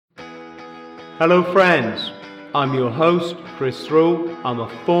Hello friends, I'm your host Chris Thrall. I'm a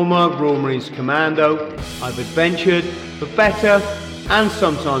former Royal Marines Commando. I've adventured for better and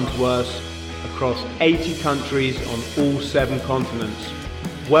sometimes worse across 80 countries on all 7 continents.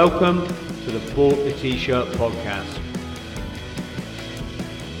 Welcome to the Bought the T-Shirt podcast.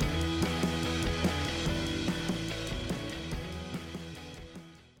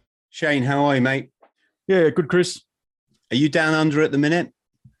 Shane, how are you, mate? Yeah, good, Chris. Are you down under at the minute?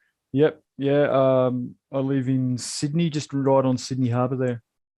 Yep, yeah. I live in Sydney, just right on Sydney Harbour there.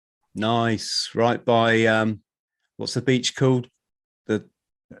 Nice, right by what's the beach called? The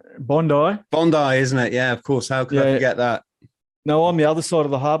Bondi. Bondi, isn't it? Yeah, of course. How could I forget that? No, on the other side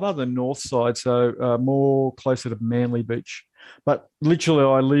of the harbour, the north side, so more closer to Manly Beach. But literally,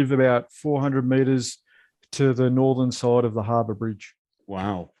 I live about 400 metres to the northern side of the harbour bridge.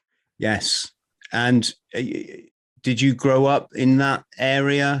 Wow. Yes. And did you grow up in that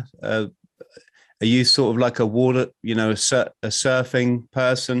area? Are you sort of like a water, a surfing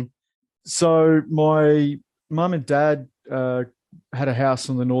person? So my mum and dad had a house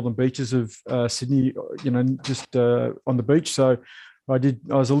on the northern beaches of Sydney, just on the beach. So I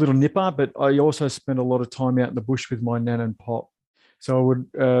was a little nipper, but I also spent a lot of time out in the bush with my nan and pop. So I would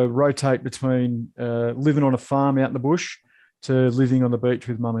rotate between living on a farm out in the bush to living on the beach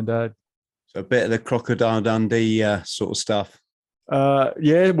with mum and dad. So a bit of the Crocodile Dundee sort of stuff.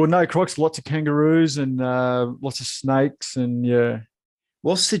 No crocs, lots of kangaroos and lots of snakes and yeah.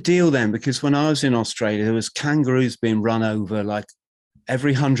 What's the deal then? Because when I was in Australia, there was kangaroos being run over like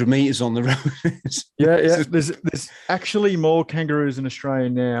every 100 metres on the road. Yeah. There's actually more kangaroos in Australia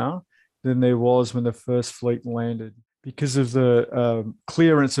now than there was when the first fleet landed because of the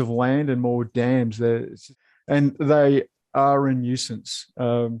clearance of land and more dams there. And they are a nuisance.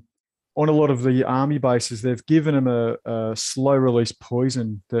 On a lot of the army bases, they've given them a slow release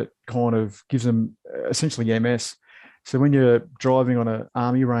poison that kind of gives them essentially MS. So when you're driving on an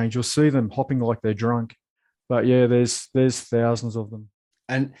army range, you'll see them hopping like they're drunk. But yeah, there's thousands of them.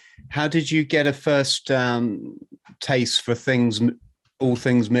 And how did you get a first taste for all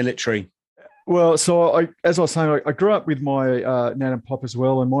things military? Well, so as I was saying, I grew up with my nan and pop as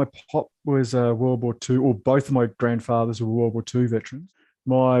well, and my pop was World War II, or both of my grandfathers were World War II veterans.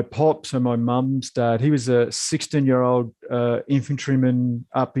 My pop, so my mum's dad, he was a 16-year-old infantryman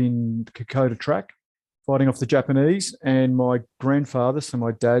up in Kokoda Track, fighting off the Japanese. And my grandfather, so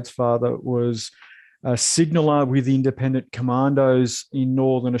my dad's father, was a signaller with the independent commandos in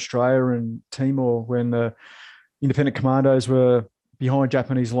Northern Australia and Timor when the independent commandos were behind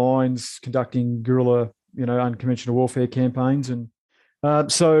Japanese lines conducting guerrilla, unconventional warfare campaigns. And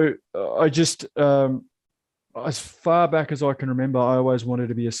so I just... as far back as I can remember, I always wanted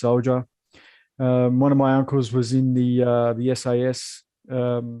to be a soldier. One of my uncles was in the SAS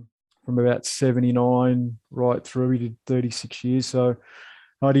from about 79 right through. He did 36 years. So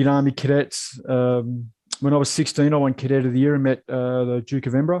I did Army cadets. When I was 16, I won Cadet of the Year and met the Duke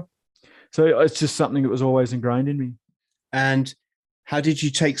of Edinburgh. So it's just something that was always ingrained in me. And how did you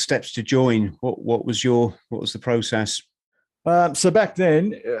take steps to join? What was the process? So back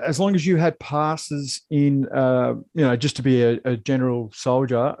then, as long as you had passes in, just to be a general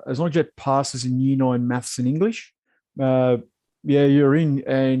soldier, as long as you had passes in Year 9 maths and English, you're in.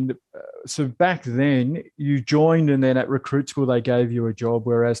 And so back then, you joined, and then at recruit school they gave you a job.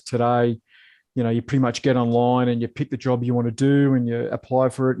 Whereas today, you pretty much get online and you pick the job you want to do, and you apply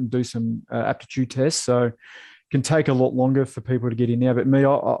for it and do some aptitude tests. So it can take a lot longer for people to get in now. But me,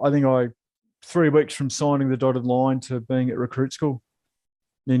 I think 3 weeks from signing the dotted line to being at recruit school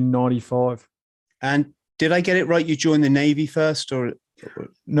in 95. And did I get it right? You joined the Navy first or?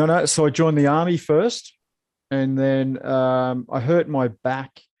 No. So I joined the Army first. And then I hurt my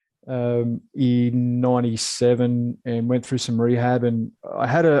back in 97 and went through some rehab. And I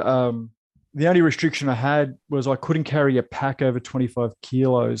had the only restriction I had was I couldn't carry a pack over 25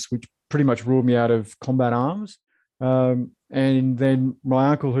 kilos, which pretty much ruled me out of combat arms. And then my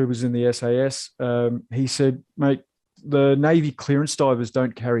uncle, who was in the SAS, he said, mate, the Navy clearance divers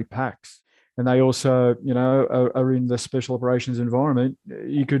don't carry packs. And they also, are in the special operations environment.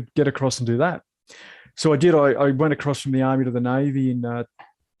 You could get across and do that. So I did. I went across from the Army to the Navy in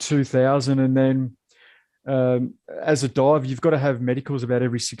 2000. And then as a diver, you've got to have medicals about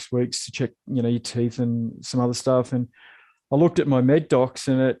every 6 weeks to check, your teeth and some other stuff. And I looked at my med docs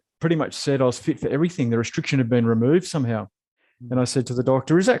and it pretty much said I was fit for everything. The restriction had been removed somehow. And I said to the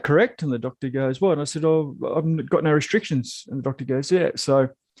doctor, is that correct? And the doctor goes, what? And I said, I've got no restrictions. And the doctor goes, yeah. So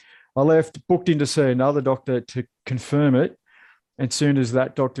I left, booked in to see another doctor to confirm it. As soon as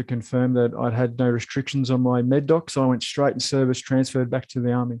that doctor confirmed that I'd had no restrictions on my med docs, I went straight and service transferred back to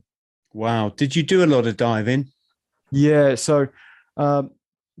the Army. Wow. Did you do a lot of diving? Yeah. So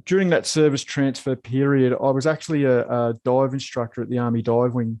during that service transfer period, I was actually a dive instructor at the Army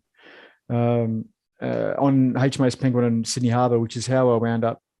Dive Wing on HMAS Penguin and Sydney Harbour, which is how I wound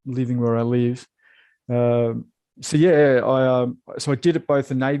up living where I live. So yeah, I did it both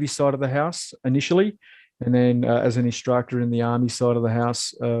the Navy side of the house initially, and then as an instructor in the Army side of the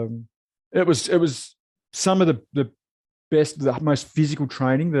house. It was some of the best, the most physical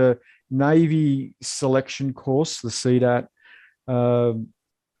training. The Navy selection course, the CDAT.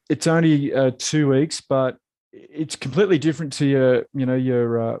 It's only 2 weeks, but it's completely different to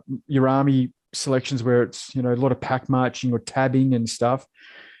your Army selections where it's a lot of pack marching or tabbing and stuff.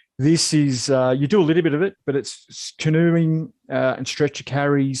 This is you do a little bit of it, but it's canoeing and stretcher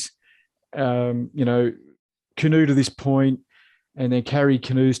carries. Canoe to this point, and then carry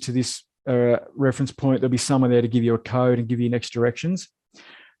canoes to this reference point. There'll be someone there to give you a code and give you next directions.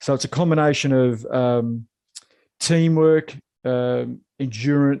 So it's a combination of teamwork,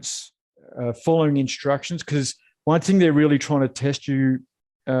 endurance, following instructions. Because one thing they're really trying to test you,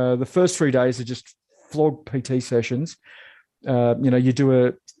 the first 3 days are just flog PT sessions. You do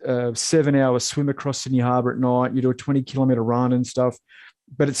a 7-hour swim across Sydney Harbour at night. You do a 20-kilometre run and stuff,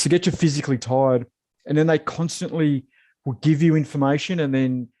 but it's to get you physically tired. And then they constantly will give you information and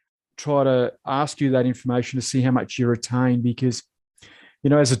then try to ask you that information to see how much you retain. Because,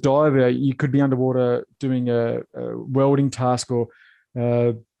 as a diver, you could be underwater doing a welding task or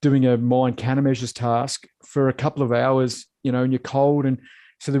doing a mine countermeasures task for a couple of hours, and you're cold. And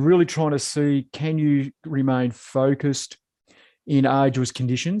so they're really trying to see, can you remain focused in arduous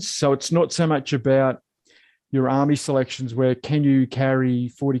conditions? So it's not so much about your Army selections where can you carry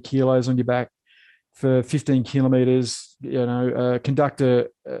 40 kilos on your back for 15 kilometers, conduct a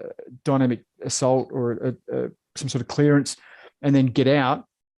dynamic assault or some sort of clearance and then get out,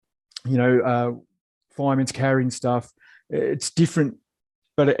 firemen's carrying stuff. It's different,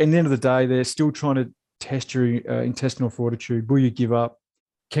 but at the end of the day, they're still trying to test your intestinal fortitude. Will you give up?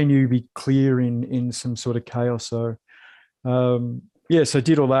 Can you be clear in some sort of chaos? So, so I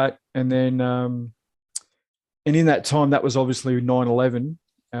did all that. And then, and in that time, that was obviously 9/11,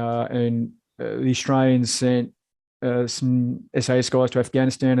 and the Australians sent some SAS guys to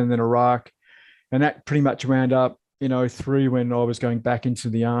Afghanistan and then Iraq. And that pretty much wound up in 2003 when I was going back into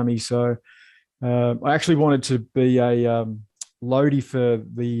the Army. So I actually wanted to be a loadie for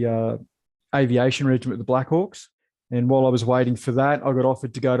the aviation regiment, the Black Hawks. And while I was waiting for that, I got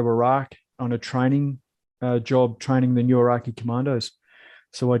offered to go to Iraq on a training job, training the new Iraqi commandos.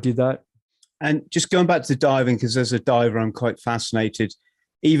 So I did that. And just going back to diving, because as a diver, I'm quite fascinated.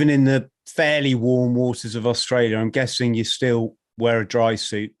 Even in the fairly warm waters of Australia, I'm guessing you still wear a dry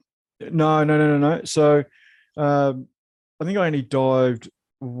suit. No. So I think I only dived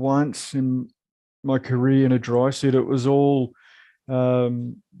once in my career in a dry suit. It was all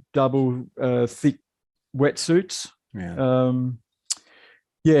double thick wetsuits.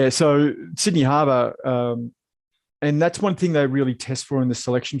 Yeah. So Sydney Harbour, and that's one thing they really test for in the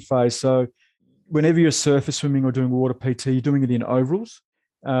selection phase. So whenever you're surface swimming or doing water PT, you're doing it in overalls.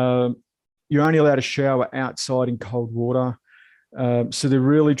 You're only allowed to shower outside in cold water. So they're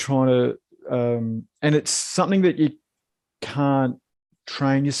really trying to, and it's something that you can't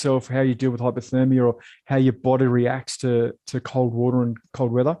train yourself how you deal with hypothermia or how your body reacts to cold water and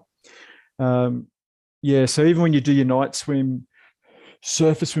cold weather. So even when you do your night swim,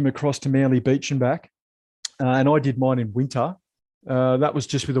 surface swim across to Manly Beach and back, and I did mine in winter, that was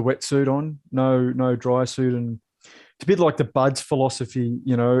just with a wetsuit on, no dry suit. And it's a bit like the Buds philosophy,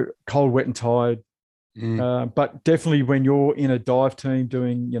 cold, wet and tired. But definitely when you're in a dive team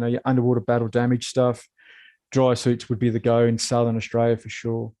doing, your underwater battle damage stuff, dry suits would be the go in Southern Australia for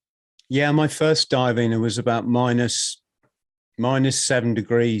sure. Yeah, my first diving, it was about minus 7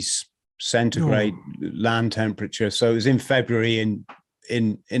 degrees centigrade land temperature. So it was in February in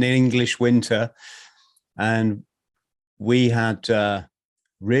an English winter, and we had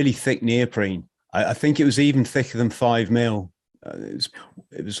really thick neoprene. I think it was even thicker than 5 mil.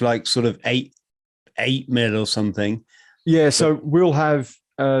 It was like sort of 8 mil or something. Yeah, so we'll have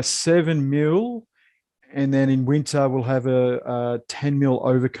 7 mil, and then in winter we'll have a 10 mil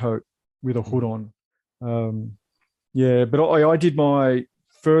overcoat with a hood on. But I did my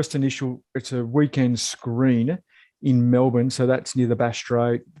first initial, it's a weekend screen in Melbourne. So that's near the Bass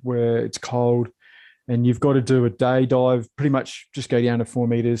Strait where it's cold and you've got to do a day dive, pretty much just go down to 4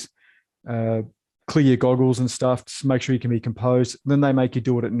 meters, clear your goggles and stuff, just make sure you can be composed. Then they make you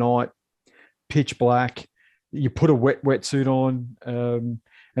do it at night, pitch black. You put a wetsuit on.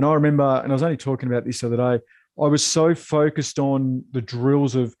 And I remember, and I was only talking about this the other day, I was so focused on the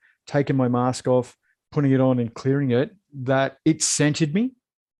drills of taking my mask off, putting it on and clearing it, that it centered me.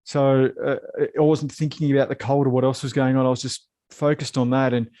 So I wasn't thinking about the cold or what else was going on. I was just focused on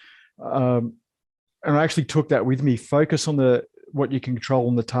that. And I actually took that with me. Focus on what you can control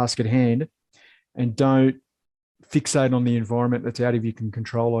on the task at hand, and don't fixate on the environment that's out of your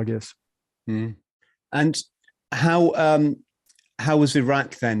control, I guess. Mm. And how was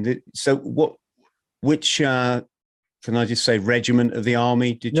Iraq then? So which can I just say regiment of the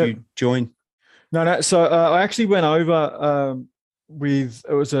army did you join? No. So I actually went over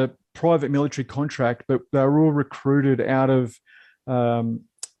it was a private military contract, but they were all recruited out of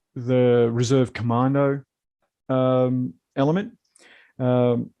the reserve commando element.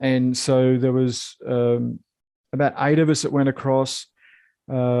 And so there was about 8 of us that went across.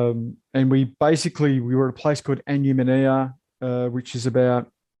 And we were at a place called Anu Mania, which is about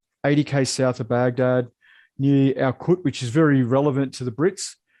 80 km south of Baghdad, near Al-Qut, which is very relevant to the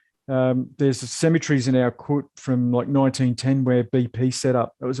Brits. There's cemeteries in Al-Qut from like 1910 where BP set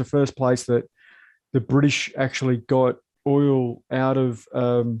up. It was the first place that the British actually got oil out of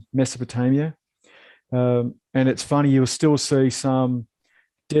Mesopotamia. And it's funny, you'll still see some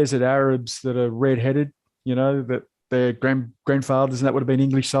desert Arabs that are red-headed, that their grandfathers, and that would have been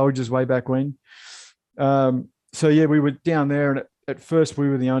English soldiers way back when. So yeah, we were down there, and at first we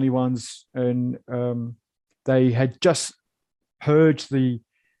were the only ones, and they had just purged the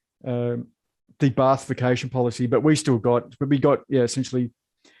debathification policy, but we got essentially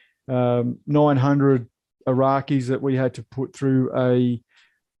 900 Iraqis that we had to put through a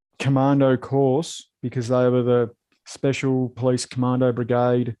commando course, because they were the special police commando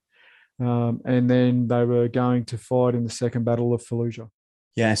brigade. And then they were going to fight in the Second Battle of Fallujah.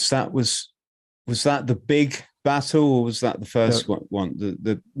 Yes, was that the big battle, or was that the first one?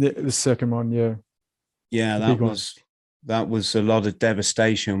 The second one, yeah. Yeah, that was a lot of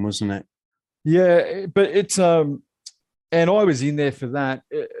devastation, wasn't it? Yeah, but it's and I was in there for that.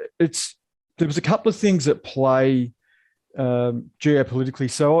 There was a couple of things at play geopolitically.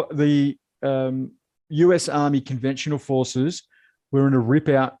 So the US Army conventional forces were in a rip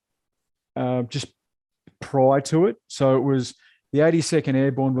out just prior to it. So it was the 82nd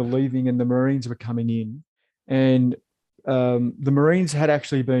Airborne were leaving and the Marines were coming in. And the Marines had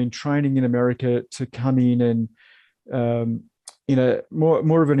actually been training in America to come in and in a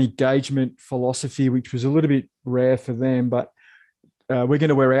more of an engagement philosophy, which was a little bit rare for them, but we're going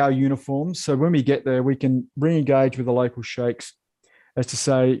to wear our uniforms. So when we get there, we can re-engage with the local sheikhs as to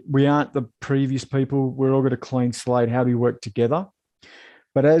say, we aren't the previous people. We're all got a clean slate. How do we work together?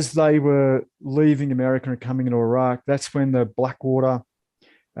 But as they were leaving America and coming into Iraq, that's when the Blackwater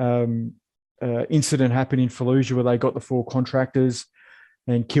incident happened in Fallujah, where they got the 4 contractors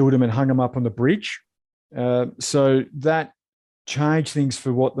and killed them and hung them up on the bridge. So that changed things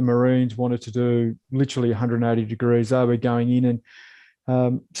for what the Marines wanted to do, literally 180 degrees. They were going in,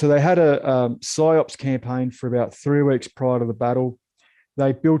 and so they had a PSYOPs campaign for about 3 weeks prior to the battle.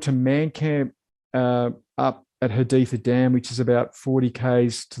 They built a man camp up at Haditha Dam, which is about 40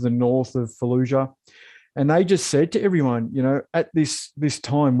 km to the north of Fallujah. And they just said to everyone, at this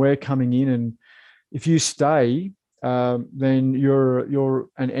time, we're coming in, and if you stay, then you're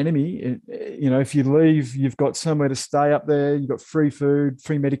an enemy. If you leave, you've got somewhere to stay up there. You've got free food,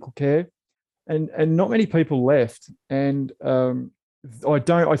 free medical care, and not many people left. And I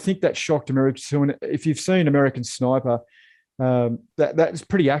think that shocked America too. And if you've seen American Sniper, that's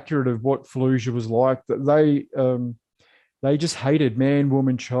pretty accurate of what Fallujah was like. That they just hated man,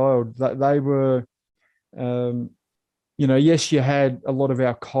 woman, child. They were, yes, you had a lot of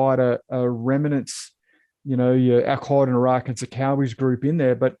Al Qaeda remnants. Your Al Qaeda in Iraq and Zakawi's group in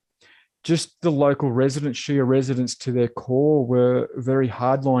there, but just the local residents, Shia residents to their core, were very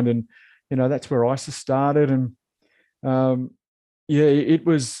hardlined, and that's where ISIS started. And it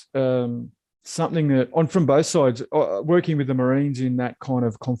was something that from both sides, working with the Marines in that kind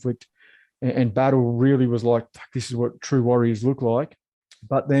of conflict and battle really was like, this is what true warriors look like.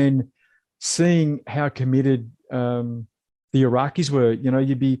 But then seeing how committed the Iraqis were,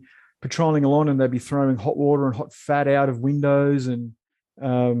 you'd be patrolling along and they'd be throwing hot water and hot fat out of windows, and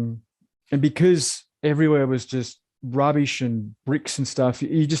because everywhere was just rubbish and bricks and stuff,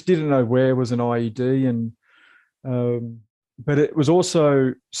 you just didn't know where was an IED. And but it was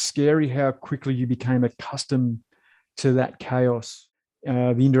also scary how quickly you became accustomed to that chaos,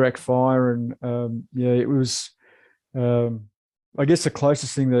 the indirect fire, and it was I guess the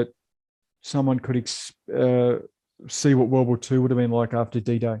closest thing that someone could see what World War II would have been like after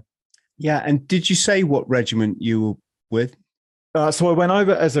D-Day. Yeah, and did you say what regiment you were with? So I went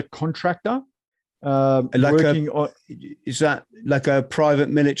over as a contractor, Working on. Is that like a private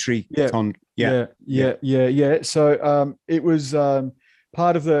military? Yeah. So it was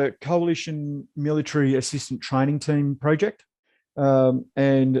part of the Coalition Military Assistant Training Team project.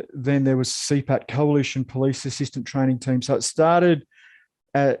 And then there was CPAT, Coalition Police Assistant Training Team. So it started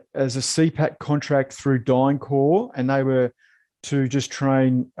as a CPAT contract through DynCorp, and they were to just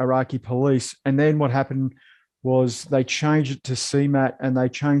train Iraqi police. And then what happened was they changed it to CMAT, and they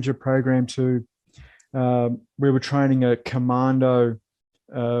changed the program to we were training a commando,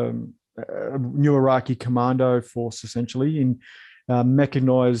 a new Iraqi commando force, essentially in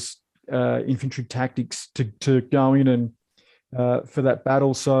mechanized infantry tactics to go in and for that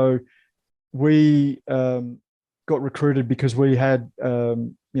battle. So we got recruited because we had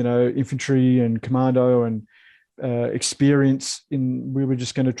infantry and commando and experience in. We were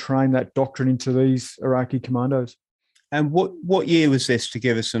just going to train that doctrine into these Iraqi commandos. And what year was this, to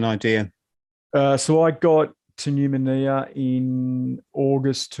give us an idea? So I got to Numidia in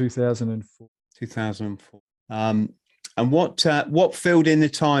August 2004. 2004. And what filled in the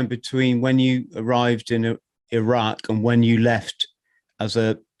time between when you arrived in Iraq and when you left as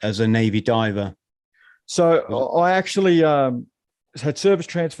a Navy diver? So I actually had service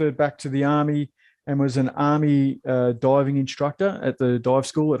transferred back to the Army and was an Army diving instructor at the dive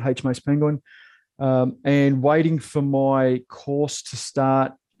school at HMAS Penguin, and waiting for my course to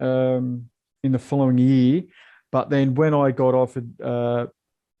start in the following year. But then when I got offered,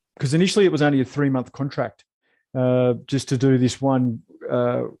 because initially it was only a 3-month contract, just to do this one,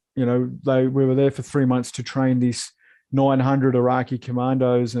 we were there for 3 months to train this 900 Iraqi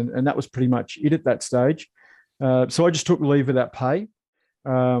commandos, and that was pretty much it at that stage. So I just took leave of that pay.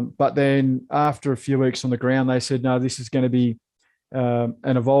 But then after a few weeks on the ground, they said, no, this is going to be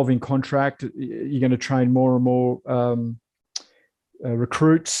an evolving contract. You're going to train more and more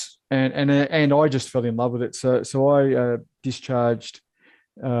recruits. And I just fell in love with it. So I discharged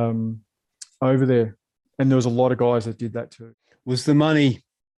over there. And there was a lot of guys that did that too. Was the money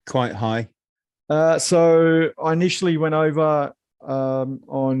quite high? So I initially went over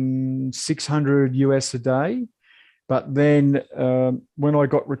on 600 US a day. But then when I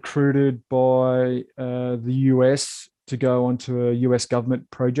got recruited by the US to go onto a US government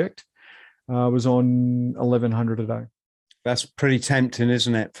project, I was on 1,100 a day. That's pretty tempting,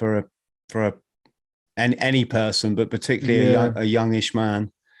 isn't it, for any person, but particularly a youngish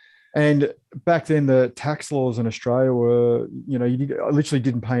man? And back then, the tax laws in Australia were, I literally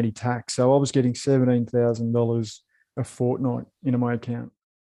didn't pay any tax. So I was getting $17,000 a fortnight into my account.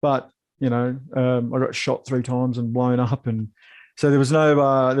 But, I got shot 3 times and blown up. And so there was there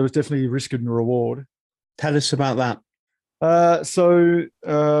was definitely risk and reward. Tell us about that.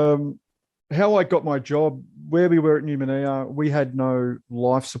 How I got my job, where we were at Numidia, we had no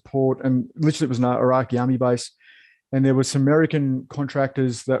life support, and literally it was an Iraqi army base. And there were some American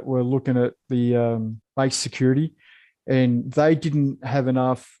contractors that were looking at the base security, and they didn't have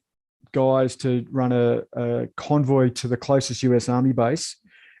enough guys to run a convoy to the closest US Army base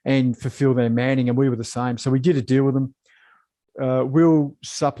and fulfill their manning, and we were the same. So we did a deal with them. We'll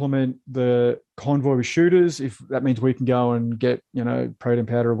supplement the convoy with shooters if that means we can go and get, proton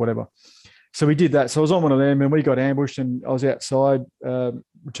powder or whatever. So we did that. So I was on one of them, and we got ambushed, and I was outside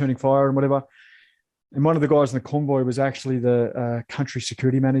returning fire and whatever. And one of the guys in the convoy was actually the country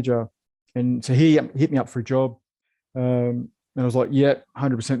security manager. And so he hit me up for a job. And I was like, yeah,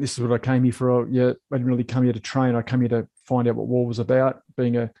 100%, this is what I came here for. I didn't really come here to train. I came here to find out what war was about,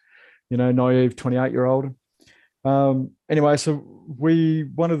 being a, naive 28-year-old. Anyway, so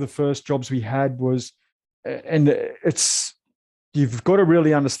one of the first jobs we had was, and you've got to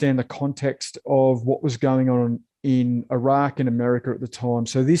really understand the context of what was going on in Iraq and America at the time.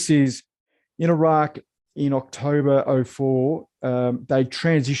 So this is in Iraq in October 2004. They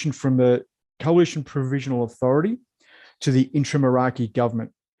transitioned from the Coalition Provisional Authority to the interim Iraqi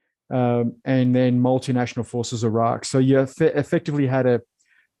government, and then multinational forces Iraq. So you effectively had a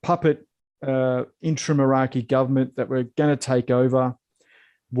puppet interim Iraqi government that were going to take over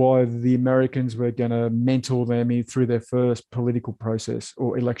while the Americans were going to mentor them through their first political process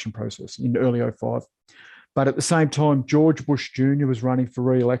or election process in early 2005. But at the same time, George Bush Jr. was running for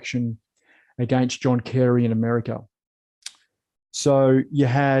re-election against John Kerry in America. So you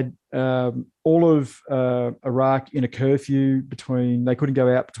had all of Iraq in a curfew they couldn't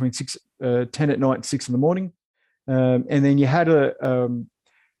go out between 10 at night and 6 in the morning. And then you had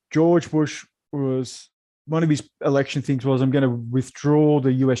George Bush was, one of his election things was, I'm going to withdraw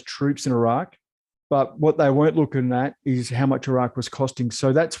the US troops in Iraq. But what they weren't looking at is how much Iraq was costing.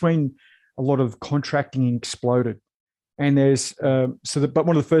 So that's when a lot of contracting exploded. And but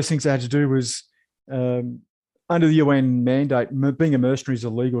one of the first things they had to do was under the UN mandate, being a mercenary is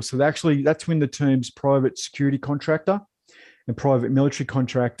illegal. So that's when the terms private security contractor and private military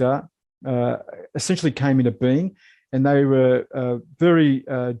contractor essentially came into being, and they were very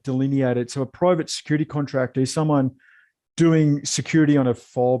delineated. So a private security contractor is someone doing security on a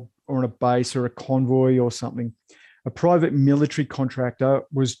FOB or on a base or a convoy or something. A private military contractor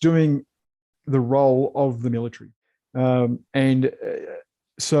was doing the role of the military.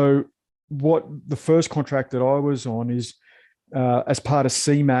 So what the first contract that I was on is as part of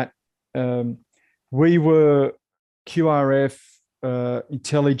CMAT, we were QRF,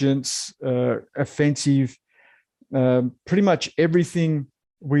 intelligence, offensive, pretty much everything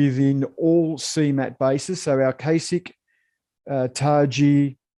within all CMAT bases. So our CASIC,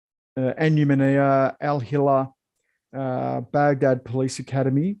 Taji, An-Numania, Al-Hila, Baghdad Police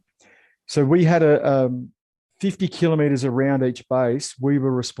Academy. So we had 50 kilometers around each base we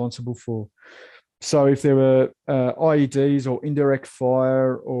were responsible for. So if there were IEDs or indirect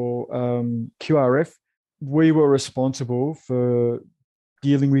fire or QRF, we were responsible for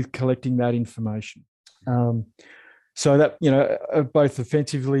dealing with collecting that information. So that, both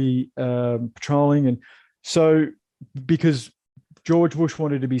offensively patrolling. And so because George Bush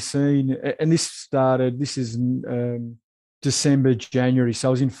wanted to be seen, and this is December, January. So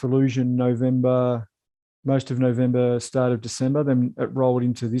I was in Fallujah in November, most of November, start of December, then it rolled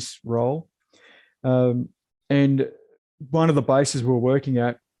into this role. And one of the bases we were working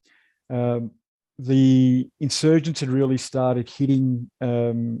at, the insurgents had really started hitting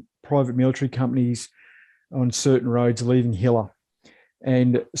private military companies on certain roads leaving Hilla.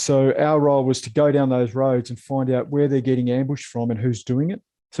 And so our role was to go down those roads and find out where they're getting ambushed from and who's doing it.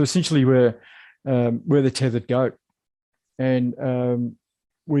 So essentially we're the tethered goat. And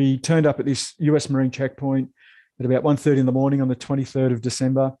we turned up at this US Marine checkpoint at about 1:30 in the morning on the 23rd of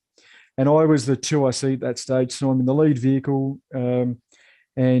December. And I was the 2IC at that stage. So I'm in the lead vehicle.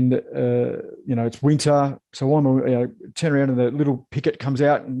 It's winter. So I'm turn around and the little picket comes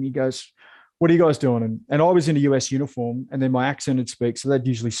out and he goes, "What are you guys doing?" And I was in a US uniform, and then my accent would speak. So they'd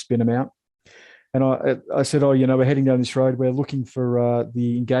usually spin them out. And I said, we're heading down this road. We're looking for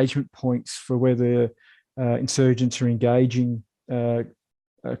the engagement points for where the insurgents are engaging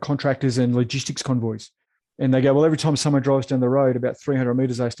contractors and logistics convoys. And they go, "Well, every time someone drives down the road, about 300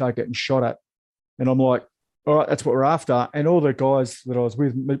 meters, they start getting shot at." And I'm like, "All right, that's what we're after." And all the guys that I was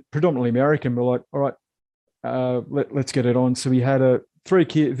with, predominantly American, were like, "All right, let's get it on." So we had a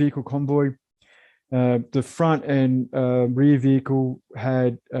 3-vehicle convoy. The front and rear vehicle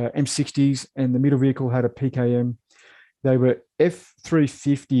had M60s, and the middle vehicle had a PKM. They were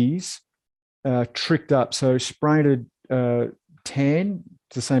F350s tricked up, so sprayed tan,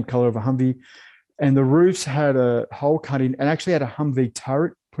 the same color of a Humvee, and the roofs had a hole cut in and actually had a Humvee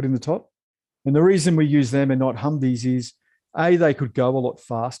turret put in the top. And the reason we use them and not Humvees is, A, they could go a lot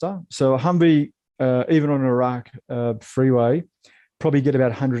faster. So a Humvee, even on an Iraq freeway, probably get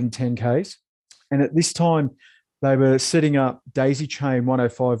about 110 Ks. And at this time, they were setting up daisy chain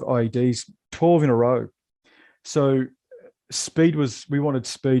 105 IEDs, 12 in a row. So we wanted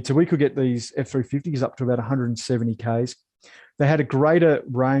speed. So we could get these F350s up to about 170 Ks. They had a greater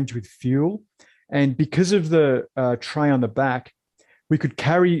range with fuel. And because of the tray on the back, we could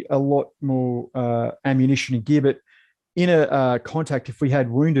carry a lot more ammunition and gear. But in a contact, if we had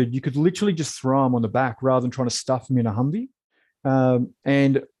wounded, you could literally just throw them on the back rather than trying to stuff them in a Humvee.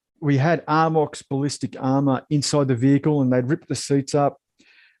 And we had Armox ballistic armor inside the vehicle, and they'd rip the seats up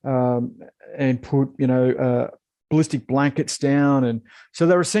and put, ballistic blankets down. And so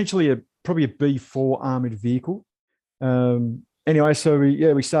they're essentially probably a B4 armored vehicle. Anyway, so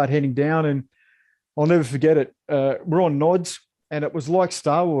we start heading down, and I'll never forget it. We're on nods, and it was like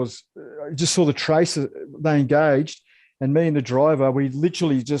Star Wars. I just saw the tracer, they engaged, and me and the driver, we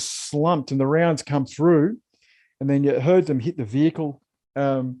literally just slumped, and the rounds come through, and then you heard them hit the vehicle.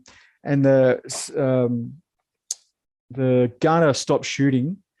 And the gunner stopped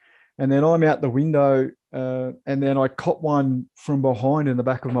shooting, and then I'm out the window, and then I caught one from behind in the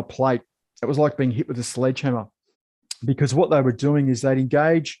back of my plate. It was like being hit with a sledgehammer, because what they were doing is they'd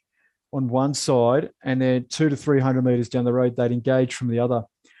engage on one side, and then 200 to 300 meters down the road, they'd engage from the other,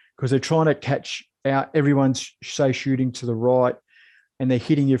 because they're trying to catch out. Everyone's, say, shooting to the right, and they're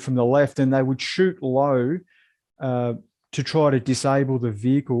hitting you from the left, and they would shoot low to try to disable the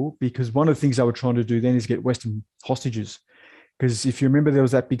vehicle, because one of the things they were trying to do then is get Western hostages. Because if you remember, there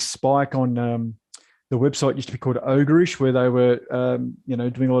was that big spike on the website used to be called Ogreish, where they were,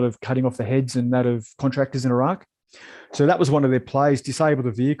 doing a lot of cutting off the heads and that of contractors in Iraq. So that was one of their plays: disable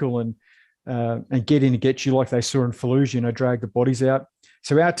the vehicle and get in and get you, like they saw in Fallujah, drag the bodies out.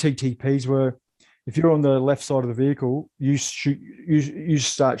 So our TTPs were, if you're on the left side of the vehicle, you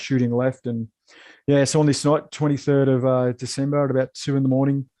start shooting left. And yeah, so on this night, 23rd of December at about 2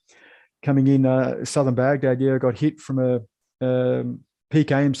 a.m, coming in southern Baghdad, I got hit from a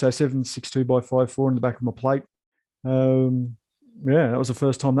PKM, so 7.62 by 5.4 in the back of my plate. That was the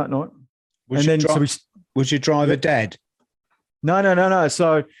first time that night. Was your driver dead? No.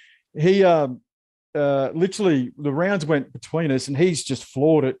 So he literally, the rounds went between us, and he's just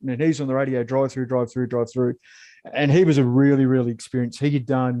floored it. And he's on the radio, drive through. And he was a really, really experienced. He had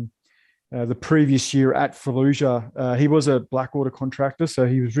done the previous year at Fallujah. He was a Blackwater contractor, so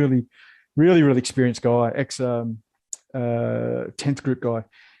he was really, really, really experienced guy, ex 10th group guy.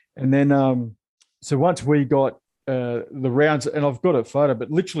 And then, so once we got the rounds, and I've got a photo,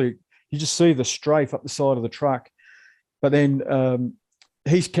 but literally you just see the strafe up the side of the truck. But then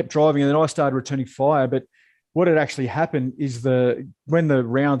he's kept driving, and then I started returning fire. But what had actually happened is when the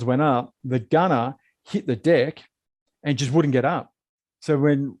rounds went up, the gunner hit the deck and just wouldn't get up. So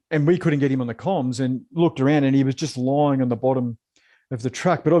we couldn't get him on the comms, and looked around, and he was just lying on the bottom of the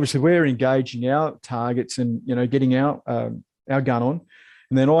truck. But obviously we're engaging our targets and, getting our gun on.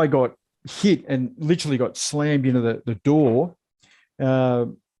 And then I got hit and literally got slammed into the door.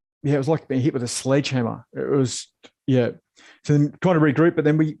 It was like being hit with a sledgehammer. It was, So then kind of regroup, but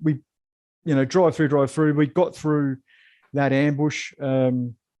then we drive through. We got through that ambush,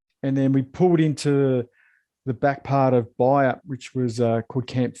 and then we pulled into the back part of Bayat, which was called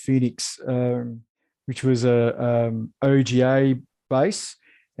Camp Phoenix, which was a OGA base,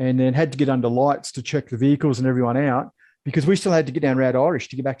 and then had to get under lights to check the vehicles and everyone out, because we still had to get down Roud Irish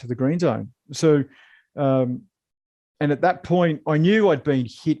to get back to the green zone. So, and at that point, I knew I'd been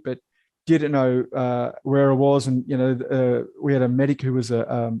hit, but didn't know where I was. And, we had a medic who was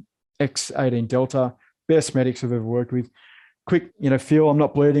a X-18 Delta, best medics I've ever worked with. Quick, Phil, I'm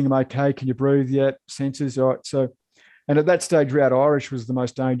not bleeding, I'm okay. Can you breathe yet? Sensors, all right. So, and at that stage, Roud Irish was the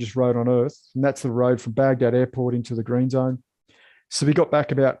most dangerous road on earth. And that's the road from Baghdad Airport into the green zone. So we got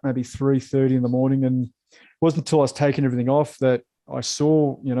back about maybe 3:30 in the morning, and it wasn't until I was taking everything off that I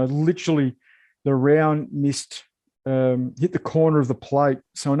saw, literally the round missed, hit the corner of the plate.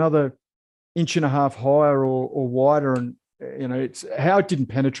 So another 1.5 inches higher or wider. And, it's how it didn't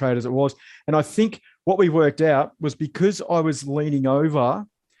penetrate as it was. And I think what we worked out was because I was leaning over,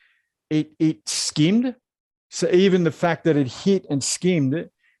 it skimmed. So even the fact that it hit and skimmed,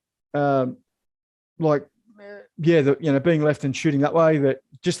 being left and shooting that way, that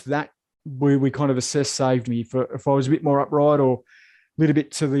we kind of assessed saved me. If I was a bit more upright or a little bit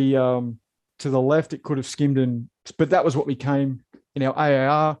to the left, it could have skimmed. But that was what we came in our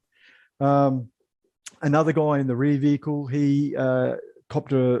AAR. Another guy in the rear vehicle, he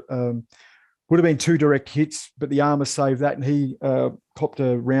copped would have been 2 direct hits, but the armor saved that, and he copped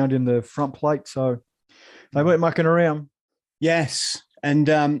a round in the front plate. So they weren't mucking around. Yes. And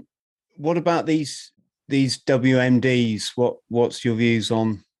what about these WMDs? What's your views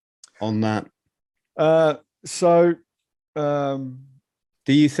on that?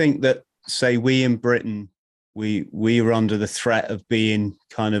 Do you think that, say, we in Britain, we were under the threat of being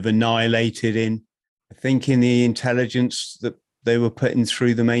kind of annihilated I think in the intelligence that they were putting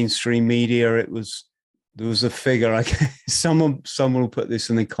through the mainstream media, there was a figure, someone will put this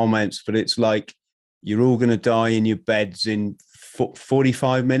in the comments, but it's like, you're all going to die in your beds in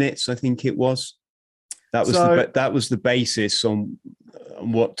 45 minutes, I think it was. That was the basis on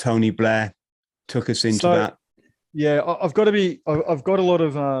what Tony Blair took us into that. Yeah, I've got a lot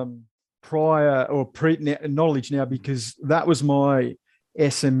of prior or pre knowledge now, because that was my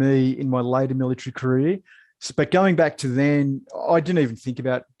SME in my later military career. But going back to then, I didn't even think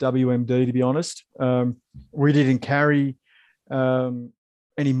about WMD, to be honest. We didn't carry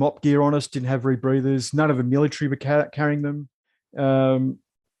any mop gear on us, didn't have rebreathers. None of the military were carrying them. I've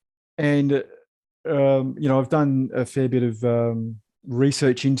done a fair bit of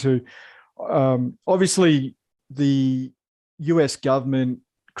research into, obviously, the US government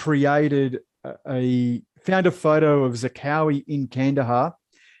found a photo of Zarqawi in Kandahar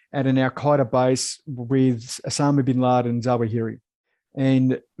at an Al-Qaeda base with Osama bin Laden and Zawahiri.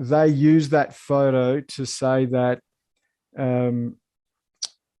 And they used that photo to say that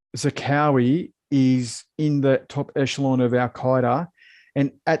Zarqawi is in the top echelon of Al-Qaeda.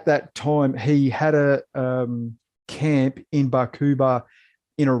 And at that time, he had a camp in Baquba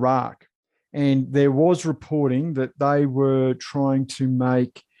in Iraq. And there was reporting that they were trying to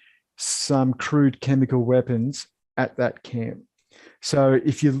make some crude chemical weapons at that camp. So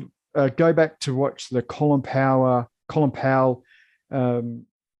if you go back to watch the Colin Powell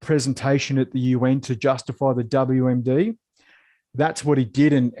presentation at the UN to justify the WMD, that's what he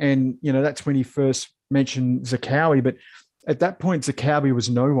did. And that's when he first mentioned Zakawi. But at that point, Zakawi was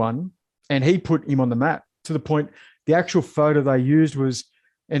no one, and he put him on the map to the point the actual photo they used was,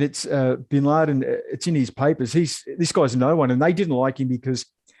 and it's Bin Laden, it's in his papers. This guy's no one, and they didn't like him because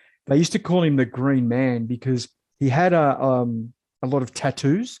they used to call him the Green Man because he had a lot of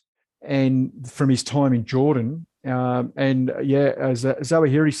tattoos and from his time in Jordan.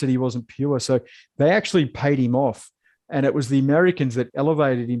 Zawahiri said he wasn't pure. So they actually paid him off. And it was the Americans that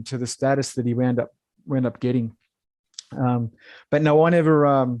elevated him to the status that he wound up getting. But no, I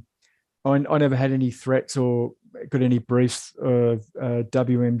never had any threats or got any briefs of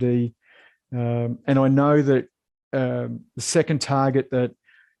WMD. And I know that the second target that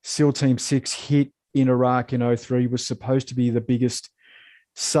SEAL Team 6 hit in Iraq in 2003 was supposed to be the biggest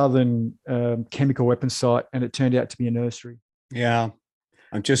southern chemical weapons site, and it turned out to be a nursery. Yeah,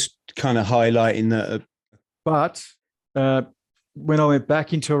 I'm just kind of highlighting that. But when I went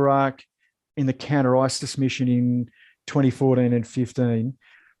back into Iraq in the counter-ISIS mission in 2014 and 15,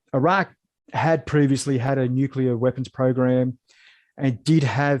 Iraq had previously had a nuclear weapons program and did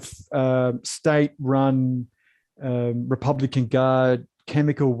have state-run Republican Guard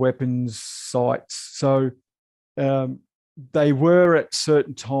chemical weapons sites. So they were at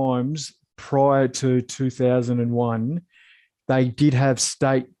certain times prior to 2001, they did have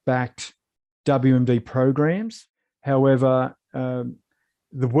state-backed WMD programs. However, the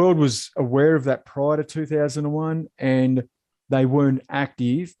world was aware of that prior to 2001, and they weren't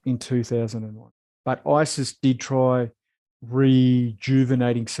active in 2001. But ISIS did try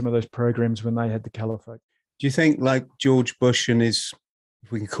rejuvenating some of those programs when they had the caliphate. Do you think, like George Bush and his,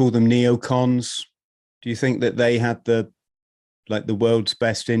 if we can call them neocons, do you think that they had the world's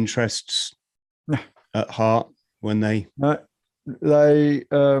best interests at heart when they? No, they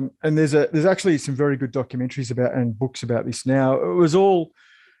and there's actually some very good documentaries about and books about this. Now it was all,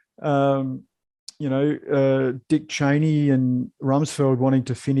 Dick Cheney and Rumsfeld wanting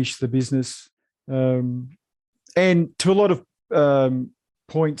to finish the business, and to a lot of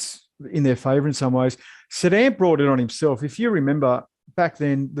points in their favour in some ways. Saddam brought it on himself. If you remember back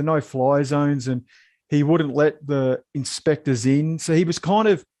then, the no-fly zones, and he wouldn't let the inspectors in. So he was kind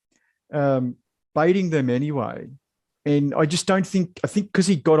of baiting them anyway. And I just don't think, I think because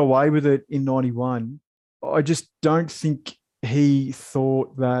he got away with it in 91, I just don't think he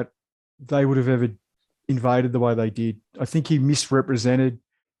thought that they would have ever invaded the way they did. I think he misrepresented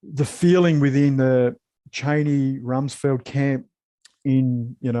the feeling within the Cheney Rumsfeld camp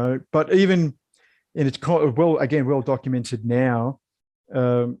but even, and it's well documented now,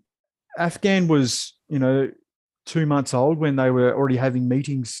 Afghan was, 2 months old when they were already having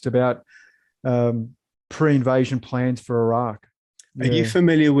meetings about pre-invasion plans for Iraq. Are you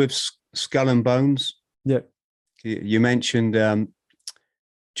familiar with Skull and Bones? Yeah. You mentioned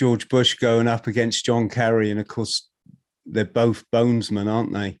George Bush going up against John Kerry, and of course they're both bonesmen,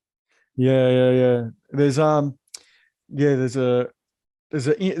 aren't they? Yeah. There's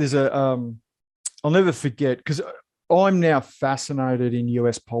I'll never forget, because I'm now fascinated in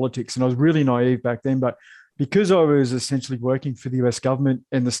US politics, and I was really naive back then, but because I was essentially working for the US government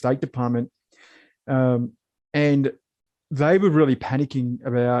and the State Department, and they were really panicking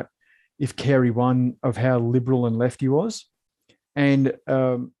about if Kerry won, of how liberal and left he was. And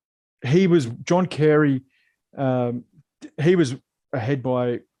John Kerry, he was ahead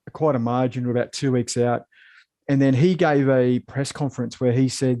by quite a margin about 2 weeks out. And then he gave a press conference where he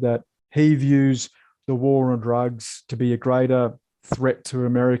said that he views the war on drugs to be a greater threat to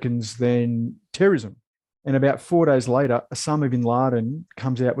Americans than terrorism. And about 4 days later, Osama bin Laden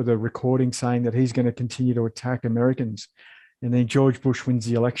comes out with a recording saying that he's going to continue to attack Americans. And then George Bush wins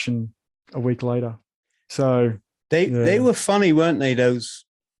the election a week later. So they were funny, weren't they? Those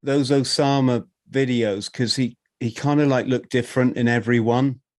Osama videos, because he kind of like looked different in every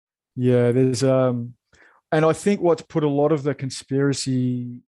one. Yeah, there's and I think what's put a lot of the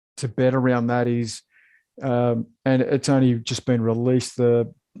conspiracy to bed around that is, and it's only just been released,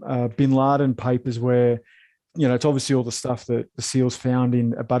 the Bin Laden papers, where it's obviously all the stuff that the SEALs found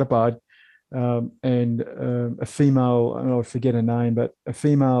in Abbottabad, and a female, I forget her name, but a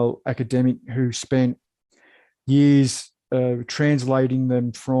female academic who spent years translating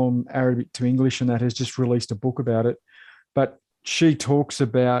them from Arabic to English, and that has just released a book about it. But she talks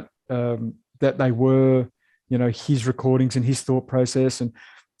about that they were, his recordings and his thought process, and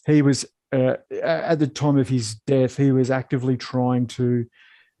he was at the time of his death, he was actively trying to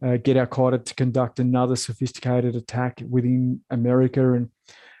get Al-Qaeda to conduct another sophisticated attack within America.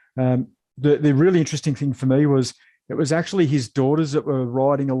 And the really interesting thing for me was it was actually his daughters that were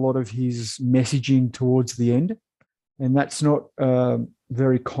writing a lot of his messaging towards the end. and that's not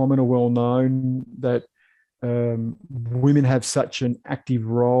very common or well known that women have such an active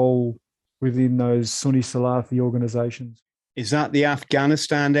role within those Sunni Salafi organizations. Is that the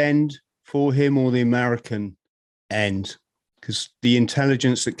Afghanistan end for him or the American end? Because the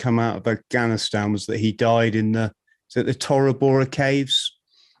intelligence that come out of Afghanistan was that he died in the Tora Bora caves.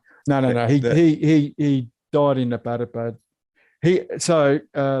 No. He died in Abbottabad.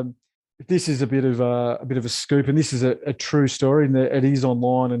 This is a bit of a scoop, and this is a true story, and it is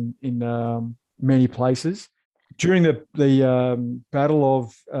online and in many places. During the battle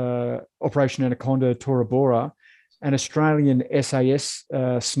of Operation Anaconda, Tora Bora, an Australian SAS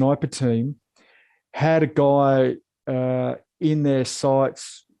sniper team had a guy in their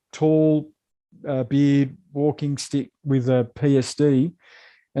sights, tall, beard, walking stick with a PSD,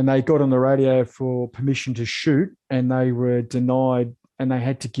 and they got on the radio for permission to shoot, and they were denied, and they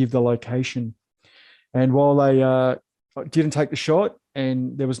had to give the location. And while they didn't take the shot,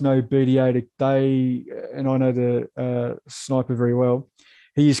 and there was no BDA and I know the sniper very well,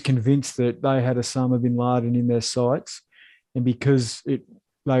 he is convinced that they had Osama bin Laden in their sights, and because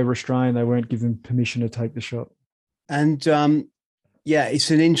they were Australian, they weren't given permission to take the shot. And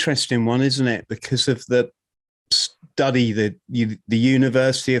it's an interesting one, isn't it? Because of the study, the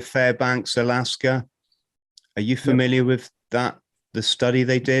University of Fairbanks, Alaska. Are you familiar with that? The study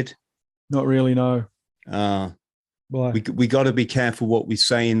they did? Not really, no. We got to be careful what we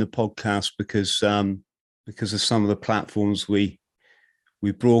say in the podcast because of some of the platforms we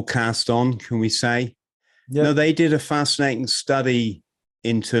broadcast on. Can we say? Yep. No, they did a fascinating study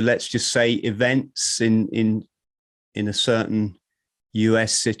into, let's just say, events in a certain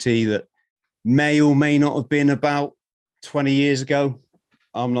US city that may or may not have been about 20 years ago.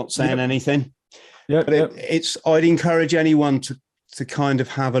 I'm not saying anything. Yeah, but I'd encourage anyone to kind of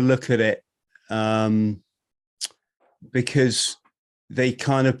have a look at it, because they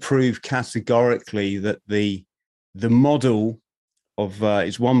kind of prove categorically that the model of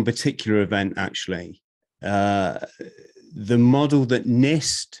is one particular event actually. The model that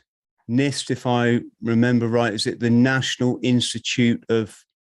NIST, if I remember right, is it the National Institute of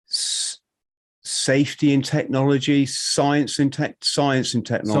Safety and Technology, Science and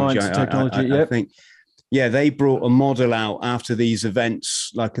Technology. I think, they brought a model out after these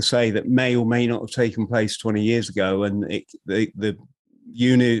events, like I say, that may or may not have taken place 20 years ago, and the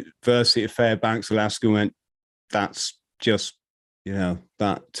University of Fairbanks, Alaska, went, that's just,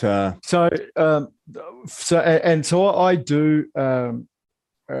 that. So I do.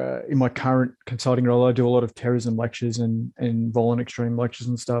 In my current consulting role, I do a lot of terrorism lectures and violent extreme lectures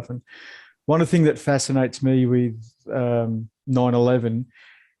and stuff. And one of the things that fascinates me with 9/11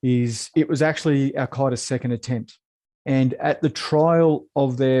 is it was actually Al Qaeda's second attempt, and at the trial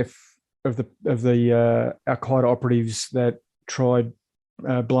of the Al Qaeda operatives that tried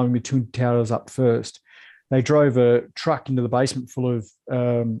blowing the Twin Towers up first, they drove a truck into the basement full of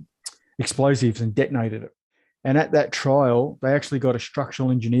explosives and detonated it. And at that trial, they actually got a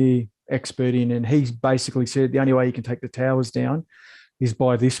structural engineer expert in, and he basically said the only way you can take the towers down is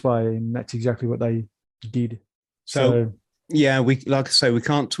by this way, and that's exactly what they did. So we, like I say, we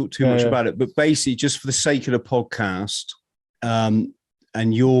can't talk too much about it, but basically, just for the sake of the podcast, and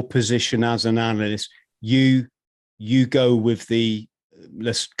your position as an analyst, you go with the,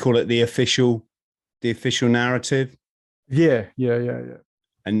 let's call it the official narrative. Yeah.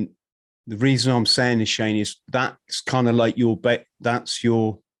 And the reason I'm saying this, Shane, is that's kind of like that's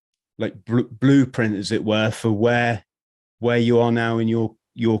your like blueprint, as it were, for where you are now in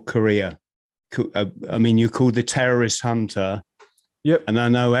your career. I mean, you're called the terrorist hunter. Yep. And I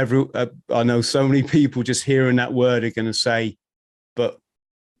know so many people just hearing that word are going to say, but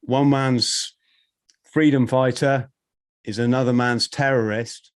one man's freedom fighter is another man's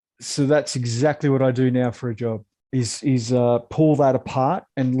terrorist. So that's exactly what I do now for a job. Is pull that apart,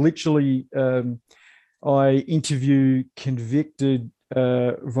 and literally I interview convicted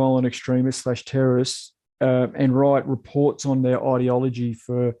violent extremists / terrorists and write reports on their ideology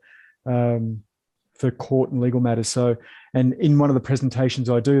for court and legal matters. So, and in one of the presentations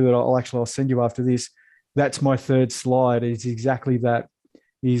I do that I'll send you after this, that's my third slide. Is exactly that.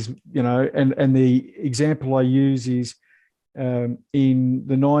 Is, and the example I use is in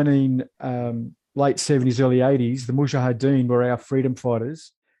the late 70s, early 80s, the Mujahideen were our freedom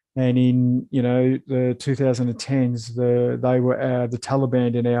fighters. And in, the 2010s, they were the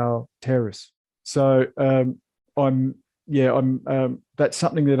Taliban and our terrorists. So that's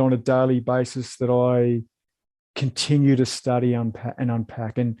something that on a daily basis that I continue to study and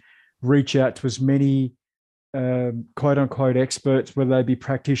unpack and reach out to as many quote unquote experts, whether they be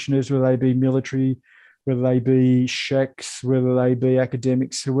practitioners, whether they be military, whether they be sheikhs, whether they be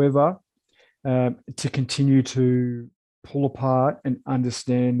academics, whoever, to continue to pull apart and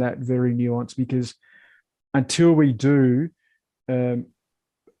understand that very nuance. Because until we do, I'm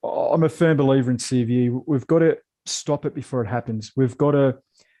a firm believer in CVE. We've got to stop it before it happens. We've got to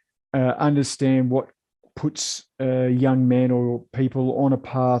understand what puts young men or people on a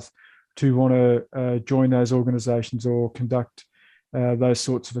path to want to join those organizations or conduct those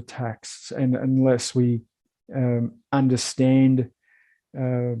sorts of attacks. And unless we understand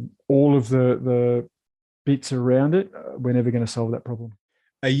all of the bits around it, we're never going to solve that problem.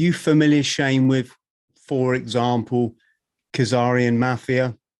 Are you familiar, Shane, with, for example, Khazarian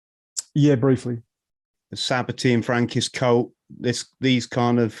Mafia? Yeah, briefly. The Sabbatean Frankist cult, these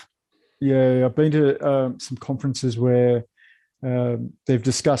kind of... Yeah, I've been to some conferences where they've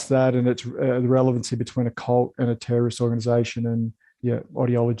discussed that and its the relevancy between a cult and a terrorist organization and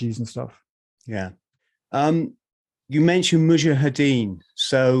ideologies and stuff. Yeah. You mentioned Mujahideen.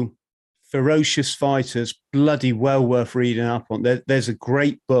 So ferocious fighters, bloody well worth reading up on. There's a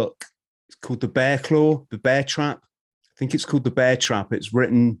great book. It's called The Bear Claw, The Bear Trap. I think it's called The Bear Trap. It's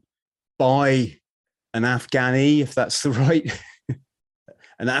written by an Afghani, if that's the right,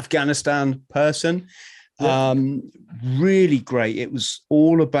 an Afghanistan person. Yeah. Really great. It was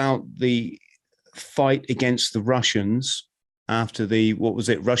all about the fight against the Russians after the,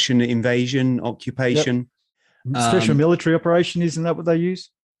 Russian invasion, occupation. Yep. Special military operation, isn't that what they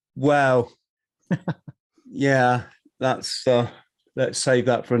use? Well, yeah, that's, let's save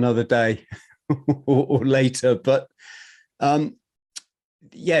that for another day or later. But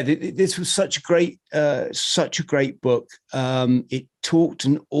this was such a great book. It talked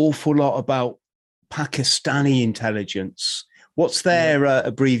an awful lot about Pakistani intelligence. What's their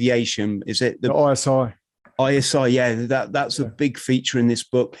abbreviation? Is it the ISI? ISI, yeah. That's a big feature in this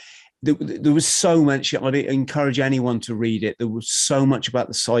book. There was so much. I'd encourage anyone to read it. There was so much about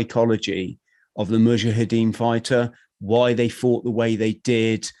the psychology of the Mujahideen fighter, why they fought the way they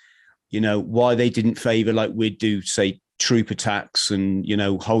did, why they didn't favor, like we'd do, say, troop attacks and,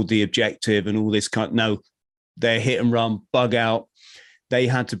 hold the objective and all this kind. No, they're hit and run, bug out. They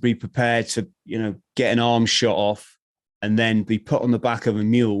had to be prepared to, get an arm shot off and then be put on the back of a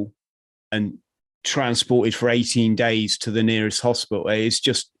mule and transported for 18 days to the nearest hospital. It's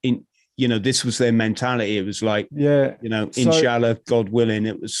just this was their mentality. It was like, inshallah, God willing.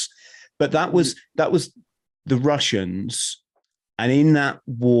 It was, but that was the Russians. And in that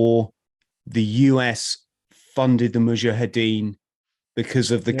war, the US funded the Mujahideen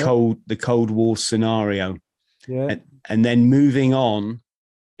because of the Cold War scenario. Yeah. And then moving on,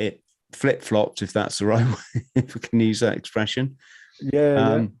 it flip-flopped, if that's the right way, if we can use that expression.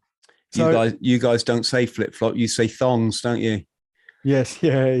 Yeah. So, you guys don't say flip-flop, you say thongs, don't you? Yes,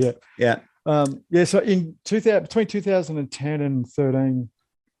 yeah. So in between 2010 and 13,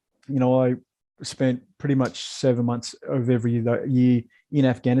 I spent pretty much 7 months of every year in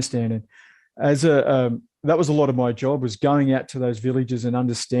Afghanistan, and as that was a lot of my job, was going out to those villages and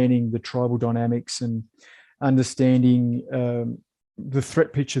understanding the tribal dynamics and understanding the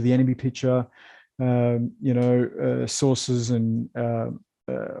threat picture, the enemy picture, sources and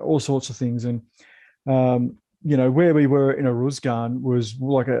all sorts of things. And where we were in Uruzgan was,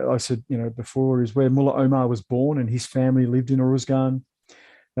 like I said, before, is where Mullah Omar was born and his family lived in Uruzgan.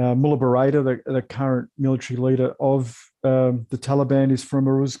 Mullah Barada, the current military leader of the Taliban, is from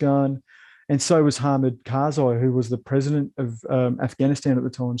Uruzgan. And so was Hamid Karzai, who was the president of Afghanistan at the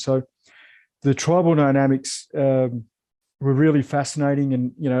time. So the tribal dynamics were really fascinating.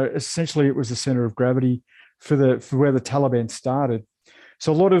 And, essentially it was the center of gravity for where the Taliban started.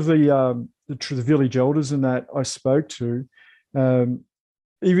 So a lot of the village elders and that I spoke to,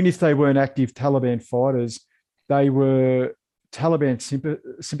 even if they weren't active Taliban fighters, they were Taliban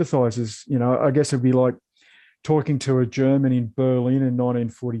sympathizers. I guess it'd be like talking to a German in Berlin in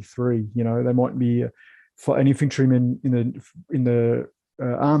 1943. They might be an infantryman in the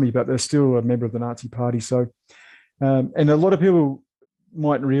army, but they're still a member of the Nazi Party. So, and a lot of people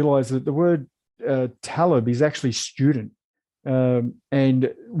mightn't realize that the word Talib is actually student.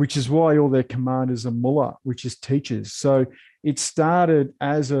 And which is why all their commanders are mullah, which is teachers. So it started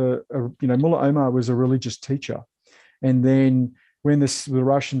as Mullah Omar was a religious teacher. And then when the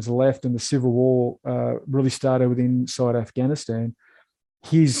Russians left and the civil war really started inside Afghanistan,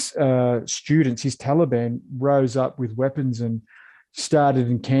 his students, his Taliban, rose up with weapons and started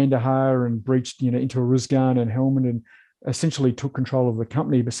in Kandahar and breached into Uruzgan and Helmand and essentially took control of the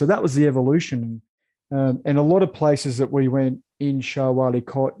company. But so that was the evolution. And a lot of places that we went in, Shah Wali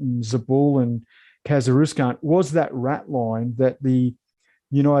Kot and Zabul and Khazarustan, was that rat line that the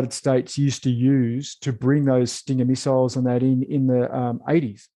United States used to use to bring those Stinger missiles and that in the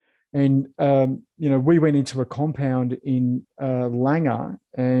 80s. And, we went into a compound in Langer,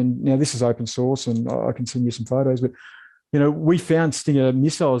 and now this is open source and I can send you some photos, but, we found Stinger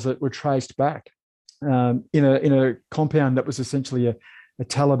missiles that were traced back in a compound that was essentially a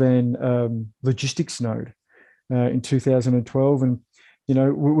Taliban logistics node in 2012. And,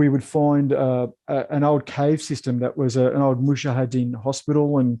 we would find an old cave system that was an old Mujahideen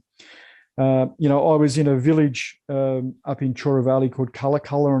hospital. And, I was in a village up in Chora Valley called Culla,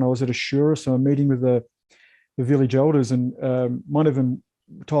 and I was at a shura, so I'm meeting with the village elders, and one of them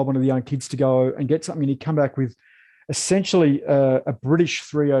told one of the young kids to go and get something, and he'd come back with essentially a British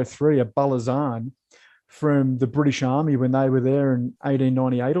 303, a Balazan, from the British Army when they were there in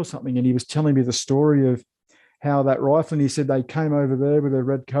 1898 or something. And he was telling me the story of how that rifle, and he said they came over there with their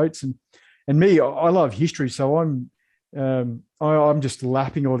red coats. And me, I love history, so I'm just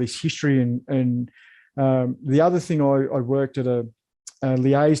lapping all this history. And the other thing, I worked at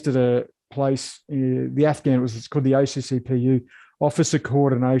liaised at a place, the Afghan, it's called the OCCPU, Officer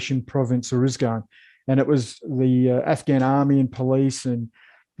Coordination Province Uruzgan. And it was the Afghan army and police and,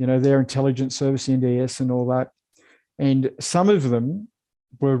 their intelligence service, NDS and all that. And some of them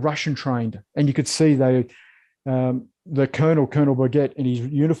were Russian trained. And you could see the Colonel Bourget, in his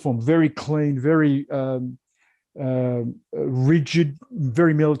uniform, very clean, very rigid,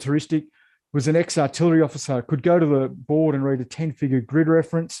 very militaristic, was an ex-artillery officer, could go to the board and read a 10-figure grid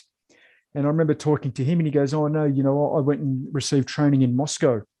reference. And I remember talking to him, and he goes, "Oh, no, I went and received training in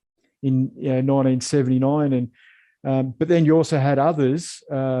Moscow in 1979." And but then you also had others.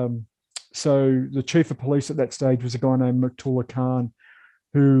 So the chief of police at that stage was a guy named Muktullah Khan,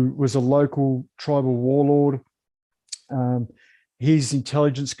 who was a local tribal warlord. His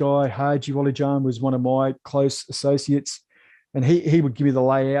intelligence guy, Haji Walijan, was one of my close associates, and he would give me the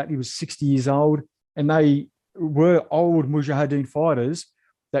layout. He was 60 years old, and they were old Mujahideen fighters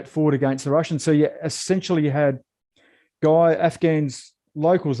that fought against the Russians. So you essentially had Afghans,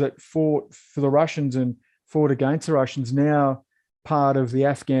 locals that fought for the Russians and fought against the Russians, now part of the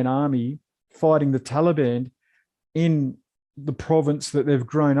Afghan army fighting the Taliban in the province that they've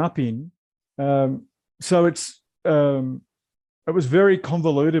grown up in. So it was very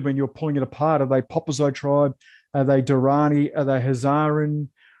convoluted when you're pulling it apart. Are they Popozoi tribe? Are they Durrani? Are they Hazaran?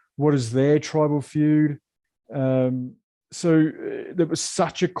 What is their tribal feud? So there was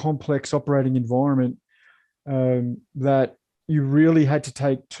such a complex operating environment that you really had to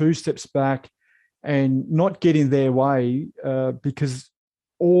take two steps back and not get in their way, because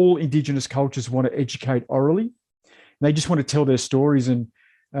all Indigenous cultures want to educate orally. And they just want to tell their stories. And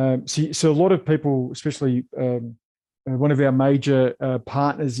so a lot of people, especially one of our major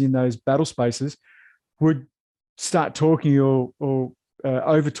partners in those battle spaces, would start talking or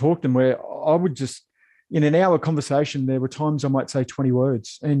over-talk them, where I would just, in an hour conversation, there were times I might say 20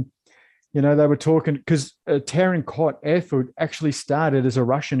 words. And, they were talking, because Tarin Kot Airfield actually started as a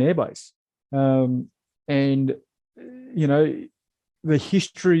Russian airbase. And, the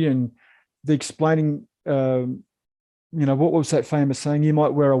history and the explaining, what was that famous saying? You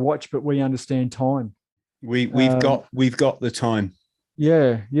might wear a watch, but we understand time. We've got the time.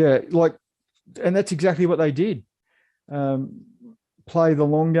 Yeah. And that's exactly what they did. Play the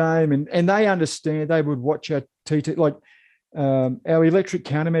long game, and they understand. They would watch our TT, like our electric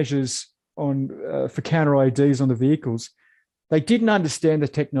countermeasures for counter IEDs on the vehicles. They didn't understand the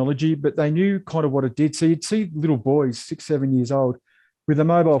technology, but they knew kind of what it did. So you'd see little boys, 6, 7 years old, with a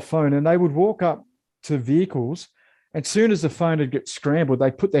mobile phone, and they would walk up to vehicles. As soon as the phone would get scrambled,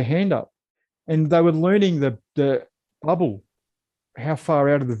 they put their hand up, and they were learning the bubble, how far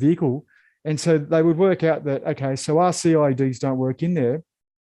out of the vehicle. And so they would work out that, okay, so RC IEDs don't work in there,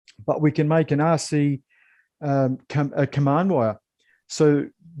 but we can make an RC a command wire. So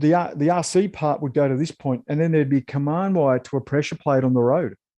the RC part would go to this point, and then there'd be a command wire to a pressure plate on the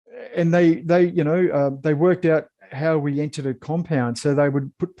road. And they worked out how we entered a compound. So they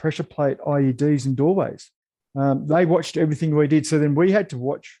would put pressure plate IEDs in doorways. They watched everything we did. So then we had to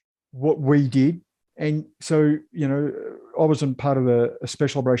watch what we did. And so, I was in part of a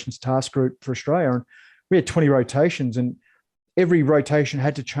special operations task group for Australia, and we had 20 rotations, and every rotation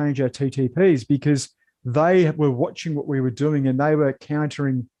had to change our TTPs because they were watching what we were doing, and they were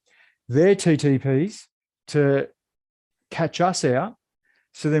countering their TTPs to catch us out.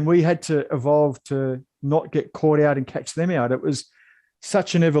 So then we had to evolve to not get caught out and catch them out. It was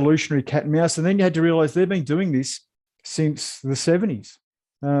such an evolutionary cat and mouse. And then you had to realize they've been doing this since the 70s.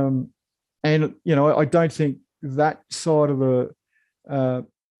 And, I don't think that side of the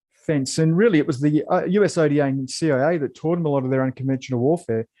fence. And really, it was the US ODA and CIA that taught them a lot of their unconventional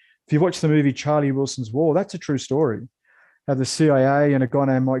warfare. If you watch the movie Charlie Wilson's War, that's a true story. How the CIA and a guy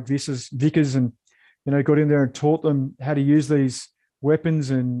named Mike Vickers and got in there and taught them how to use these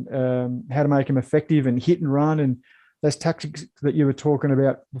weapons and how to make them effective and hit and run and those tactics that you were talking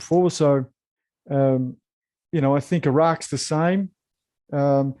about before. So, I think Iraq's the same.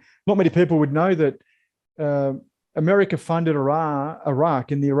 Not many people would know that America funded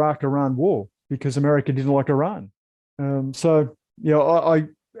Iraq in the Iraq-Iran war because America didn't like Iran.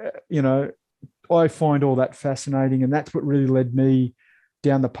 I find all that fascinating, and that's what really led me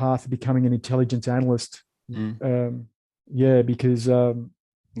down the path of becoming an intelligence analyst. Because I'm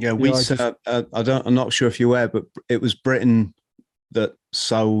not sure if you're aware, but it was Britain that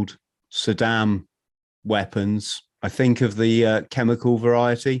sold Saddam weapons. I think of the chemical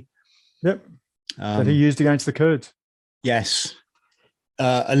variety. Yep. That he used against the Kurds. Yes.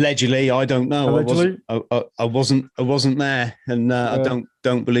 Allegedly, I don't know. Allegedly? I wasn't there, and I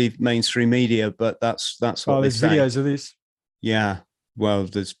don't believe mainstream media. But that's what they say. There's videos of this. Yeah. Well,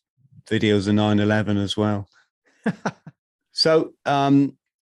 there's videos of 9/11 as well. So,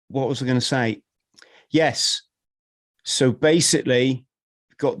 what was I going to say? Yes. So basically,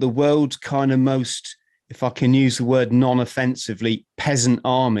 got the world's kind of most, if I can use the word non-offensively, peasant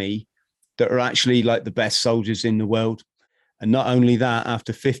army that are actually like the best soldiers in the world. And not only that,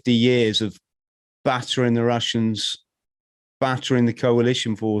 after 50 years of battering the Russians, battering the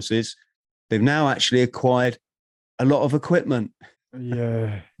coalition forces, they've now actually acquired a lot of equipment.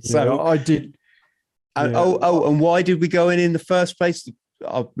 Yeah. So I did. And, and why did we go in the first place?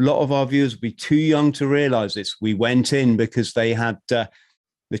 A lot of our viewers would be too young to realize this. We went in because they had the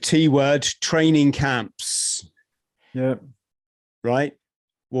T word, training camps. Yeah. Right.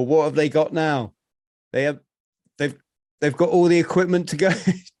 Well, what have they got now? They've got all the equipment to go.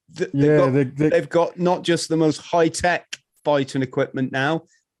 They've got not just the most high tech fighting equipment now,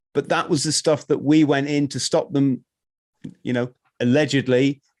 but that was the stuff that we went in to stop them.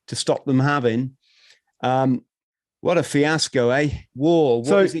 Allegedly to stop them having. What a fiasco, eh? War.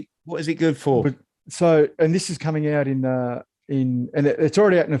 What is it good for? And this is coming out and it's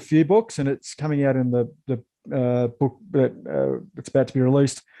already out in a few books, and it's coming out in the book that it's about to be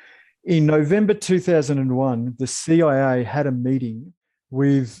released. In November 2001, the CIA had a meeting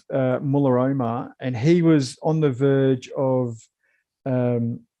with Mullah Omar, and he was on the verge of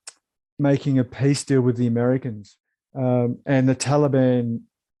making a peace deal with the Americans. And the Taliban,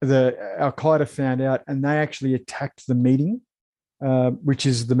 the Al-Qaeda found out, and they actually attacked the meeting, which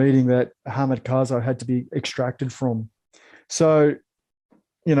is the meeting that Hamid Karzai had to be extracted from. So,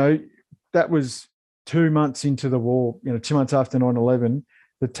 that was 2 months into the war, 2 months after 9/11,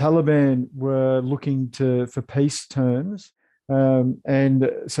 the Taliban were looking for peace terms. And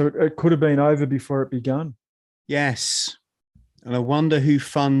so it could have been over before it begun. Yes. And I wonder who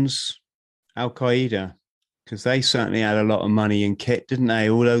funds Al-Qaeda, because they certainly had a lot of money in kit, didn't they?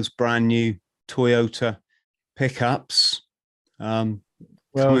 All those brand new Toyota pickups, coming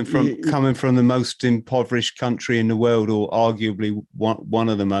from the most impoverished country in the world, or arguably one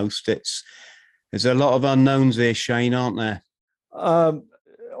of the most. There's a lot of unknowns here, Shane, aren't there?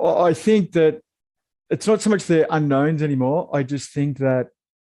 I think that it's not so much the unknowns anymore. I just think that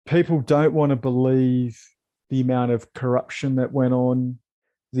people don't want to believe the amount of corruption that went on,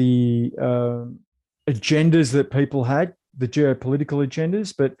 the agendas that people had, the geopolitical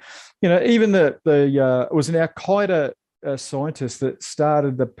agendas. But, even it was an Al-Qaeda scientist that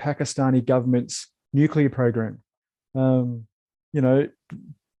started the Pakistani government's nuclear program.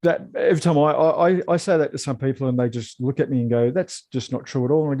 That every time I say that to some people, and they just look at me and go, "That's just not true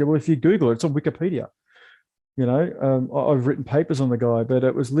at all." And I go, "Well, if you Google it, it's on Wikipedia." I've written papers on the guy, but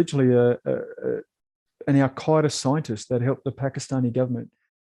it was literally an Al-Qaeda scientist that helped the Pakistani government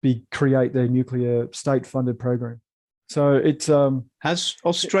create their nuclear state-funded program. So it's has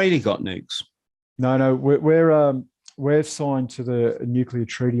Australia got nukes? No, we're signed to the nuclear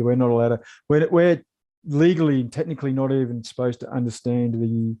treaty. We're not allowed to. We're legally and technically not even supposed to understand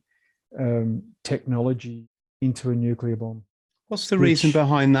the technology into a nuclear bomb. What's the reason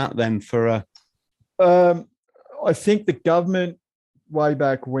behind that then? I think the government way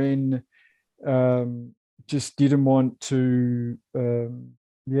back when just didn't want to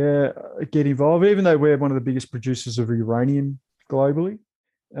get involved, even though we're one of the biggest producers of uranium globally.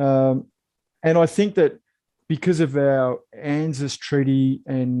 And I think that because of our ANZUS treaty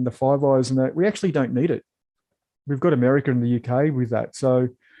and the Five Eyes and that, we actually don't need it. We've got America and the UK with that. So,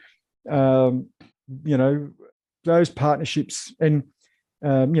 those partnerships and,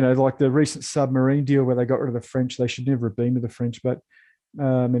 like the recent submarine deal where they got rid of the French, they should never have been with the French, but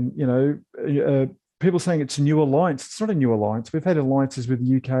And people saying it's a new alliance. It's not a new alliance. We've had alliances with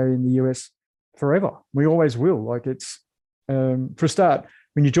the UK and the US forever. We always will. Like it's for a start,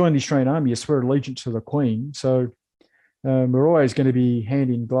 when you join the Australian Army, you swear allegiance to the Queen. So we're always going to be hand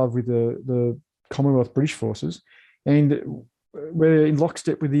in glove with the Commonwealth British forces, and we're in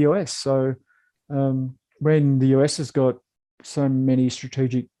lockstep with the US. So when the US has got so many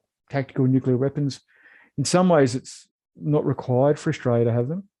strategic tactical nuclear weapons, in some ways it's not required for Australia to have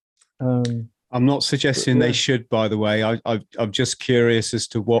them. I'm not suggesting they should, by the way. I'm just curious as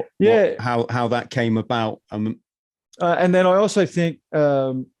to how that came about. And then I also think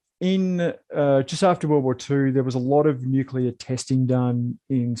in just after World War II, there was a lot of nuclear testing done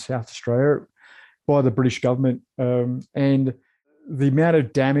in South Australia by the British government, and the amount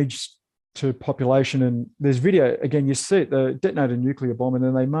of damage to population. And there's video again. You see it. They detonated a nuclear bomb, and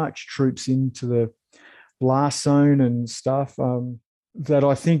then they marched troops into the blast zone and stuff. That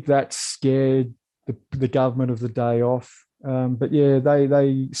I think that scared the government of the day off. But yeah,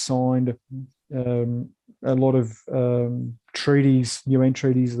 they signed a lot of treaties, UN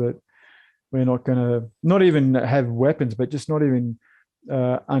treaties, that we're not going to not even have weapons, but just not even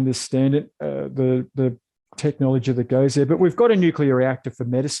understand it, the technology that goes there. But we've got a nuclear reactor for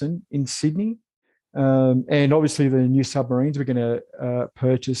medicine in Sydney. And obviously the new submarines we're going to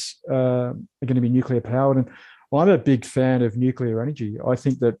purchase are going to be nuclear powered. And I'm a big fan of nuclear energy. I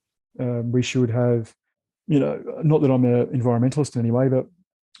think that we should have, not that I'm an environmentalist anyway, but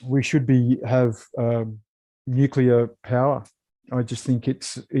we should have nuclear power. I just think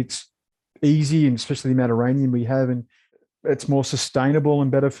it's easy, and especially the amount of uranium we have, and it's more sustainable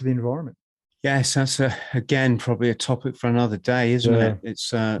and better for the environment. Yes, that's again probably a topic for another day, isn't it?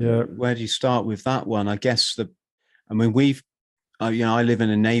 It's where do you start with that one? I guess I live in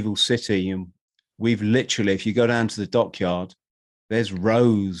a naval city, and we've literally, if you go down to the dockyard, there's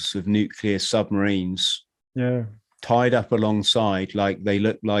rows of nuclear submarines, tied up alongside, like they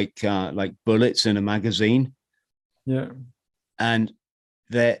look like bullets in a magazine. Yeah, and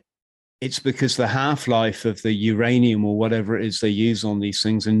it's because the half-life of the uranium or whatever it is they use on these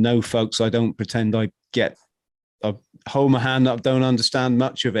things. And no, folks, I don't pretend I hold my hand up, don't understand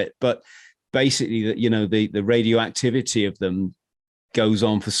much of it, but basically that, the radioactivity of them goes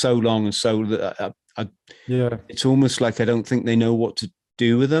on for so long, and so it's almost like I don't think they know what to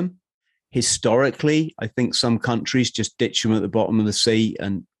do with them. Historically, I think some countries just ditch them at the bottom of the sea,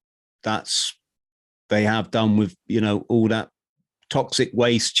 and they have done with, all that toxic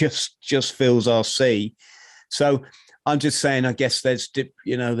waste just fills our sea. So I'm just saying, I guess there's different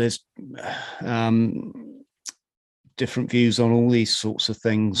views on all these sorts of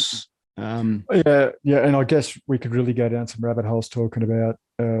things. And I guess we could really go down some rabbit holes talking about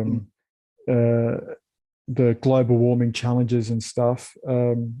the global warming challenges and stuff,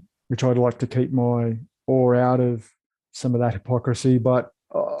 which I'd like to keep my oar out of some of that hypocrisy. But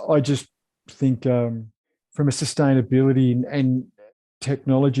I just think from a sustainability and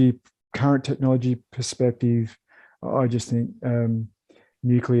current technology perspective, I just think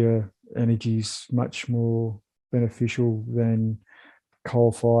nuclear energy is much more beneficial than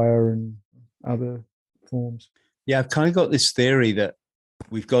coal fire and other forms. Yeah, I've kind of got this theory that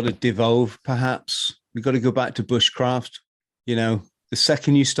we've got to devolve, perhaps. We've got to go back to bushcraft. The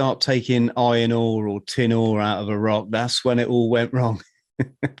second you start taking iron ore or tin ore out of a rock, that's when it all went wrong.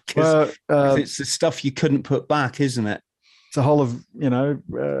 Because it's the stuff you couldn't put back, isn't it? It's a whole of,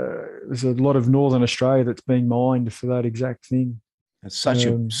 there's a lot of Northern Australia that's being mined for that exact thing. It's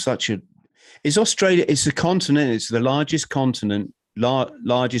is Australia, it's a continent, it's the largest continent,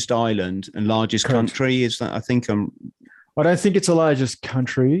 largest island and largest country. Is that, I don't think it's the largest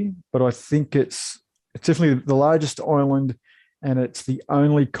country, but I think it's definitely the largest island, and it's the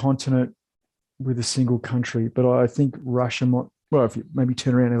only continent with a single country. But I think Russia might, if you maybe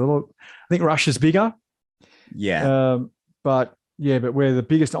turn around a little, I think Russia's bigger. Yeah. But we're the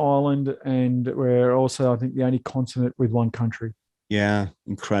biggest island, and we're also, I think, the only continent with one country. Yeah,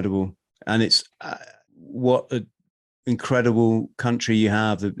 incredible. And it's what an incredible country you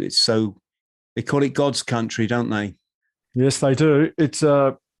have. It's so, they call it God's country, don't they? Yes, they do. It's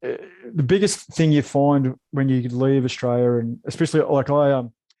the biggest thing you find when you leave Australia, and especially like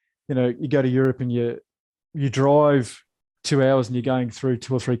you go to Europe and you drive 2 hours and you're going through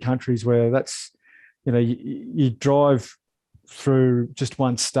 2 or 3 countries where that's, you drive through just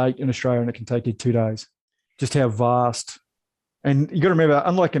one state in Australia and it can take you 2 days. Just how vast. And you got to remember,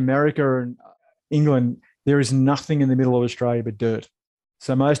 unlike America and England, there is nothing in the middle of Australia but dirt.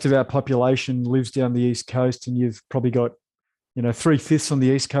 So most of our population lives down the East Coast, and you've probably got, 3/5 on the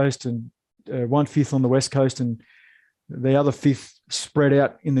East Coast and 1/5 on the West Coast, and the other fifth spread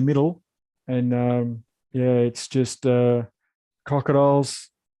out in the middle. And it's just crocodiles,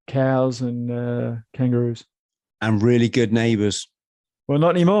 cows, and kangaroos. And really good neighbors. Well,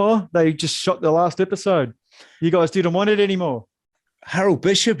 not anymore. They just shot the last episode. You guys didn't want it anymore. Harold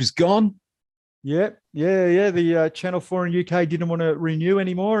Bishop is gone. Yeah. The Channel 4 in UK didn't want to renew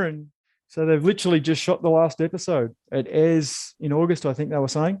anymore. And so they've literally just shot the last episode. It airs in August, I think they were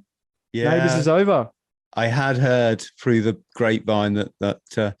saying. Yeah. Neighbours is over. I had heard through the grapevine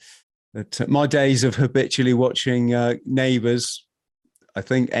that my days of habitually watching Neighbours, I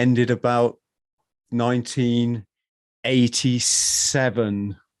think, ended about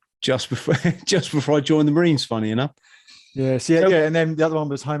 1987, just before I joined the Marines, funny enough. Yes, yeah. And then the other one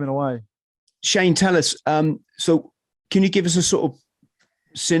was Home and Away. Shane, tell us, so can you give us a sort of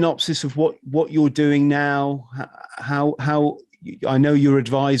synopsis of what you're doing now? How I know you're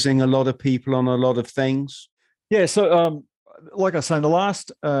advising a lot of people on a lot of things. Yeah, so like I was saying, the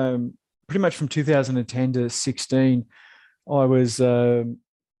last pretty much from 2010 to 16, I was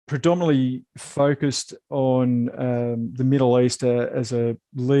predominantly focused on the Middle East as a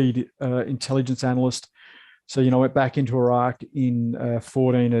lead intelligence analyst. So, I went back into Iraq in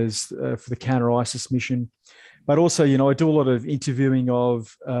 14 as for the counter-ISIS mission. But also, I do a lot of interviewing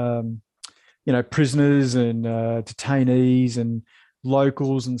of, prisoners and detainees and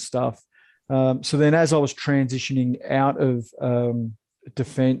locals and stuff. So then as I was transitioning out of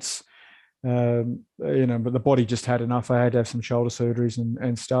defence, but the body just had enough. I had to have some shoulder surgeries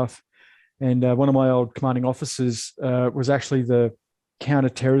and stuff. And one of my old commanding officers was actually the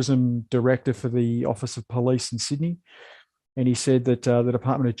counter-terrorism director for the Office of Police in Sydney. And he said that the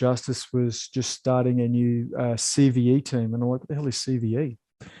Department of Justice was just starting a new CVE team. And I'm like, what the hell is CVE?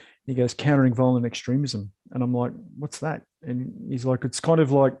 He goes, countering violent extremism. And I'm like, what's that? And he's like, it's kind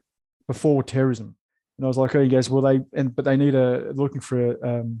of like before terrorism. And I was like, oh, he goes, well, but they need looking for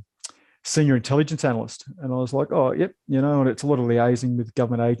a senior intelligence analyst. And I was like, oh, yep, and it's a lot of liaising with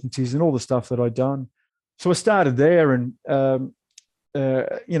government agencies and all the stuff that I'd done. So I started there and, so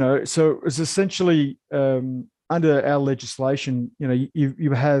it was essentially under our legislation,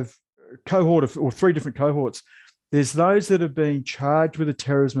 you have a cohort or three different cohorts. There's those that have been charged with a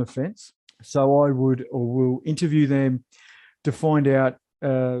terrorism offence. So I will interview them to find out,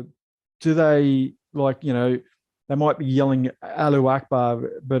 do they they might be yelling Allahu Akbar,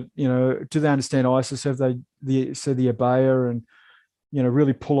 but, do they understand ISIS? Have they said the Abaya and,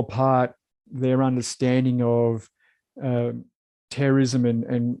 really pull apart their understanding of terrorism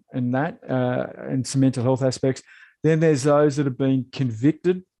and that and some mental health aspects. Then there's those that have been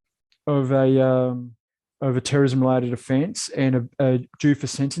convicted of a terrorism-related offence and are due for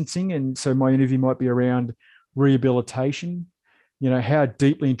sentencing. And so my interview might be around rehabilitation. How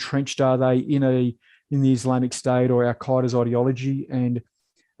deeply entrenched are they in the Islamic State or Al Qaeda's ideology? And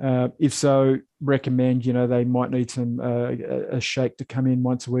if so, recommend they might need some a sheikh to come in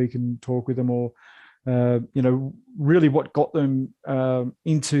once a week and talk with them, or really what got them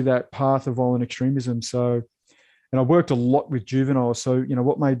into that path of violent extremism. So, and I worked a lot with juveniles. So,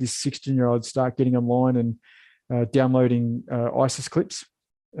 what made this 16-year-old start getting online and downloading ISIS clips.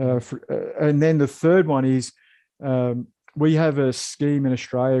 And then the third one is we have a scheme in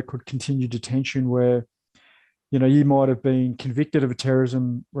Australia called continued detention where, you might have been convicted of a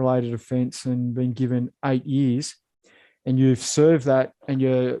terrorism-related offence and been given 8 years, and you've served that and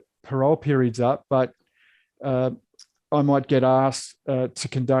your parole period's up, but I might get asked to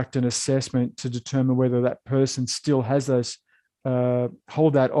conduct an assessment to determine whether that person still has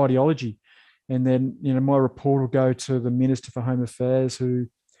hold that ideology. And then, my report will go to the Minister for Home Affairs, who,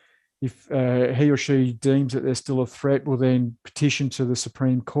 if he or she deems that they're still a threat, will then petition to the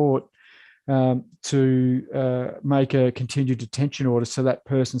Supreme Court to make a continued detention order so that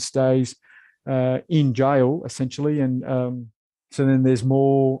person stays in jail, essentially. And so then there's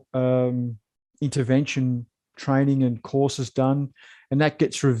more intervention training and courses done, and that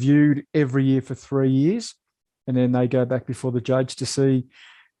gets reviewed every year for 3 years. And then they go back before the judge to see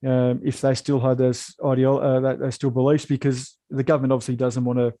if they still have those that they still beliefs, because the government obviously doesn't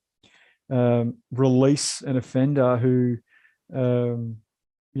want to release an offender who,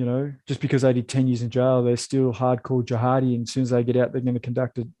 just because they did 10 years in jail, they're still hardcore jihadi. And as soon as they get out, they're going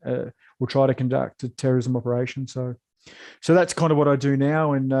to try to conduct a terrorism operation. So that's kind of what I do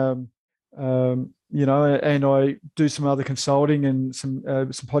now. And, and I do some other consulting and some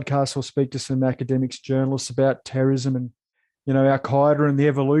podcasts. I'll speak to some academics, journalists about terrorism and, Al Qaeda and the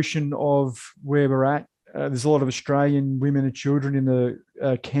evolution of where we're at. There's a lot of Australian women and children in the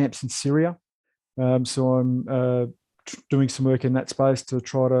camps in Syria. So I'm doing some work in that space to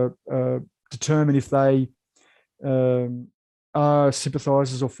try to determine if they are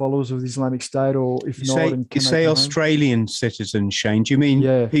sympathisers or followers of the Islamic State, or if You not, say and you can they say come home? Australian citizens, Shane. Do you mean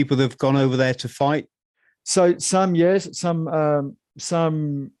Yeah. people that have gone over there to fight? So some, yes, some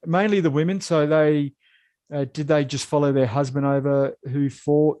mainly the women. So they did they just follow their husband over who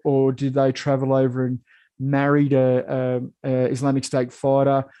fought, or did they travel over and married a Islamic State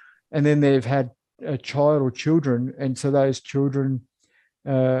fighter, and then they've had a child or children, and so those children,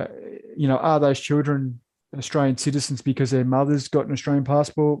 are those children Australian citizens because their mother's got an Australian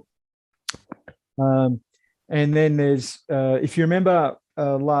passport? And then there's, if you remember,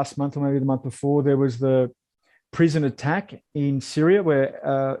 last month or maybe the month before, there was the prison attack in Syria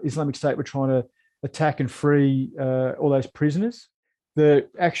where Islamic State were trying to attack and free all those prisoners. The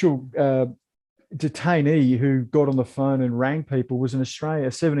actual detainee who got on the phone and rang people was a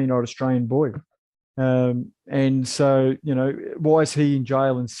 17-year-old Australian boy. And so, why is he in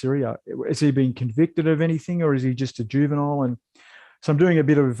jail in Syria? Has he been convicted of anything, or is he just a juvenile? And so I'm doing a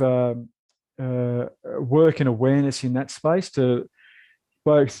bit of work and awareness in that space to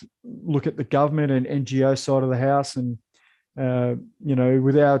both look at the government and NGO side of the house, and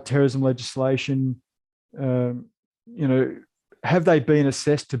with our terrorism legislation, have they been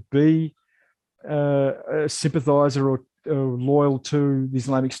assessed to be a sympathiser or loyal to the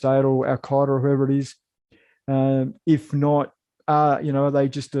Islamic State or Al Qaeda or whoever it is? If not, are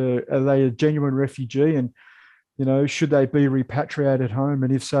they a genuine refugee, and should they be repatriated home?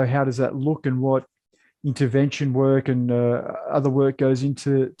 And if so, how does that look, and what intervention work and other work goes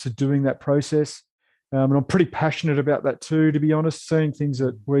into doing that process? And I'm pretty passionate about that too, to be honest. Seeing things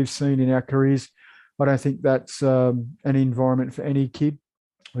that we've seen in our careers, I don't think that's an environment for any kid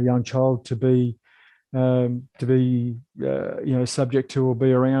or young child to be subject to or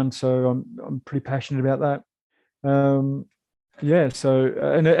be around. So I'm pretty passionate about that. So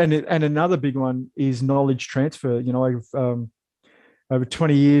and another big one is knowledge transfer. I've over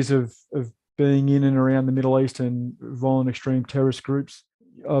 20 years of being in and around the Middle East and violent extreme terrorist groups.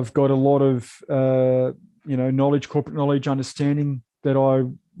 I've got a lot of knowledge, corporate knowledge, understanding that I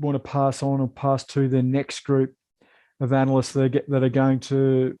want to pass on or pass to the next group of analysts that are going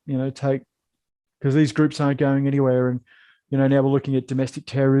to take, because these groups aren't going anywhere. And now we're looking at domestic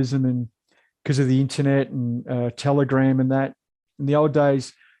terrorism, and because of the internet and Telegram and that. In the old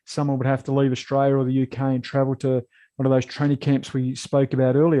days, someone would have to leave Australia or the UK and travel to one of those training camps we spoke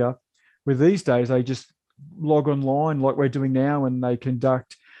about earlier. With these days, they just log online like we're doing now, and they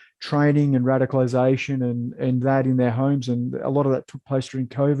conduct training and radicalization and that in their homes. And a lot of that took place during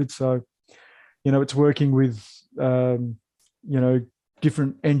COVID. So, it's working with,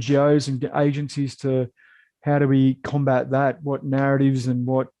 different NGOs and agencies to how do we combat that? What narratives and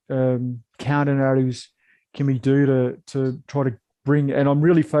what counter narratives can we do to try to bring, and I'm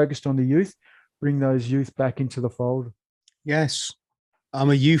really focused on the youth, bring those youth back into the fold. Yes. I'm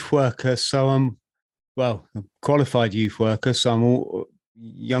a youth worker, so I'm a qualified youth worker. So I'm all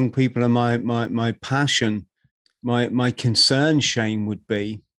young people are my passion. My concern, Shane, would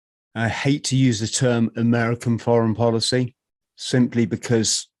be, I hate to use the term American foreign policy, simply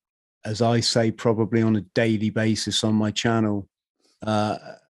because, as I say probably on a daily basis on my channel,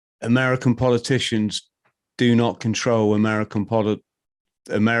 American politicians do not control American foreign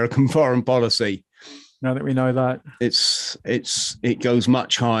policy. Now that we know that, it goes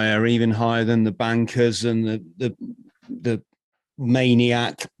much higher, even higher than the bankers and the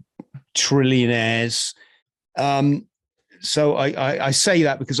maniac trillionaires. So I say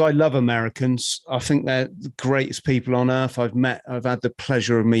that because I love Americans. I think they're the greatest people on earth. I've had the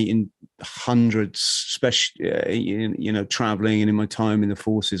pleasure of meeting hundreds, especially traveling and in my time in the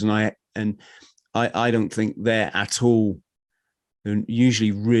forces. And I don't think they're at all. They're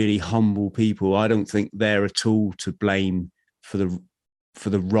usually really humble people. I don't think they're at all to blame for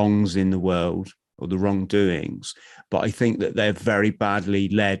the wrongs in the world or the wrongdoings. But I think that they're very badly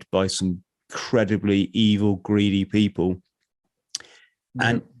led by some incredibly evil, greedy people.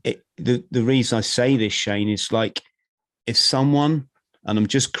 And the reason I say this, Shane, is like, if someone, and I'm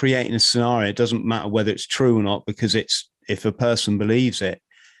just creating a scenario, it doesn't matter whether it's true or not, because if a person believes it,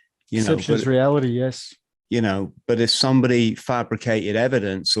 perception is reality, yes. But if somebody fabricated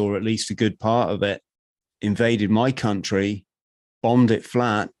evidence, or at least a good part of it, invaded my country, bombed it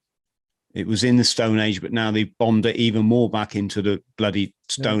flat, it was in the Stone Age, but now they've bombed it even more back into the bloody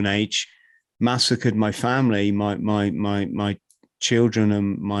Stone Age, massacred my family, my children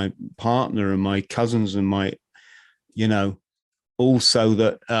and my partner and my cousins and my, also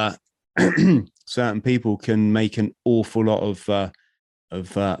that certain people can make an awful lot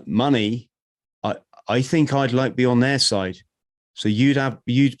of money. I think I'd like to be on their side. So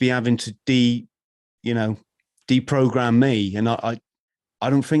you'd be having to deprogram me, and I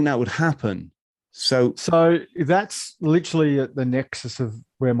don't think that would happen. So that's literally at the nexus of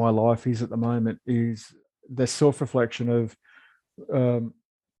where my life is at the moment, is the self-reflection of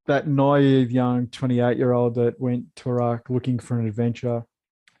that naive young 28-year-old that went to Iraq looking for an adventure,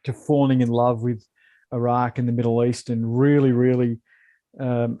 to falling in love with Iraq and the Middle East, and really,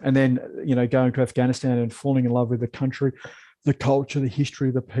 and then, going to Afghanistan and falling in love with the country, the culture, the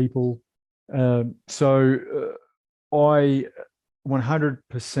history, the people. So I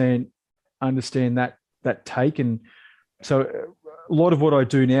 100% understand that take. And so a lot of what I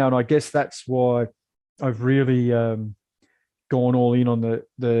do now, and I guess that's why I've really gone all in on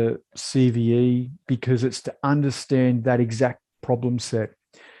the CVE, because it's to understand that exact problem set.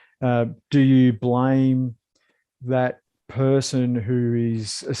 Do you blame that person who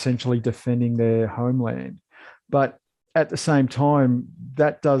is essentially defending their homeland? But at the same time,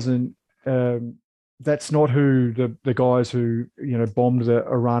 that doesn't that's not who the guys who bombed the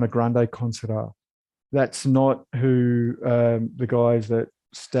Ariana Grande concert are. That's not who the guys that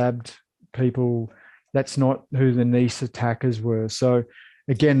stabbed people. That's not who the Nice attackers were. So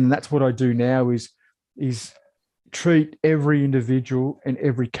again, that's what I do now is treat every individual and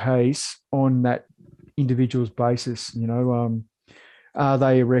every case on that individual's basis. Are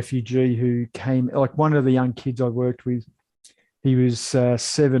they a refugee who came? Like one of the young kids I worked with, he was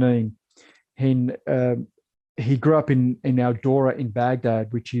 17. And he grew up in Al-Dora in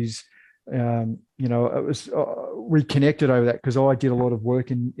Baghdad, which is, it was we connected over that because I did a lot of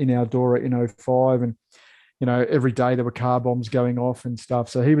work in Al-Dora in 2005, and every day there were car bombs going off and stuff.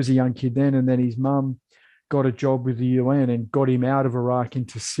 So he was a young kid then, and then his mum got a job with the UN and got him out of Iraq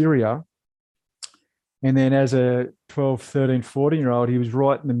into Syria. And then as a 12, 13, 14-year-old, he was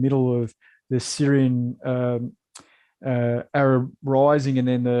right in the middle of the Syrian Arab Rising and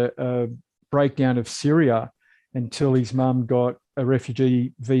then the breakdown of Syria, until his mum got a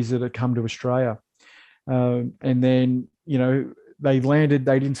refugee visa to come to Australia. And then, they landed,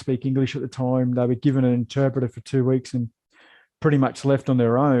 they didn't speak English at the time. They were given an interpreter for 2 weeks and pretty much left on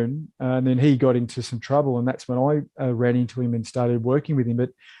their own. And then he got into some trouble. And that's when I ran into him and started working with him. But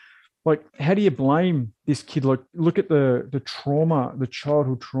like, how do you blame this kid? Like, look at the trauma, the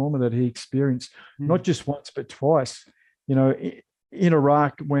childhood trauma that he experienced, not just once, but twice. In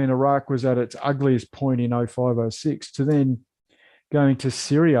Iraq, when Iraq was at its ugliest point in 2005, 06, to then going to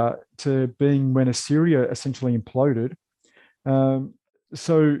Syria, to being when Syria essentially imploded.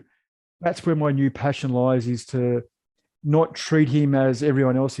 So that's where my new passion lies, is to not treat him as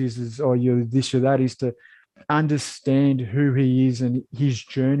everyone else is, as, oh, you're this or that, is to understand who he is and his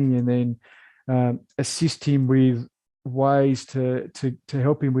journey, and then assist him with ways to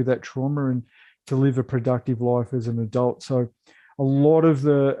help him with that trauma and to live a productive life as an adult. So a lot of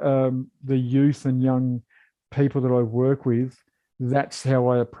the youth and young people that I work with, that's how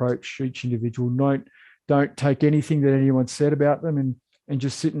I approach each individual. Don't take anything that anyone said about them and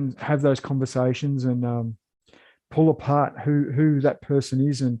just sit and have those conversations and pull apart who that person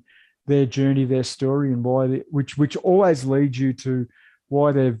is and their journey, their story, and why which always leads you to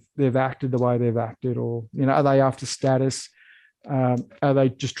why they've acted the way they've acted. Or, are they after status? Are they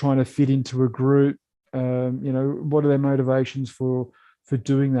just trying to fit into a group? What are their motivations for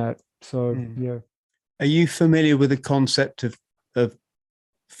doing that? So, yeah. Are you familiar with the concept of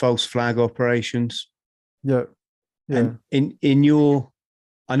false flag operations? Yeah. And in your,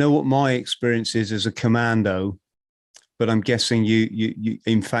 I know what my experience is as a commando, but I'm guessing you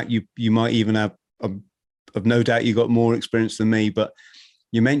in fact, you might even have, I've no doubt you got more experience than me, but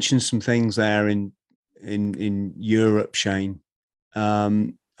you mentioned some things there in Europe, Shane.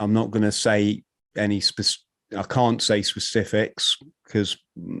 I'm not going to say any I can't say specifics because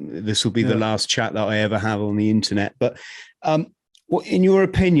this will be the last chat that I ever have on the internet. But what, in your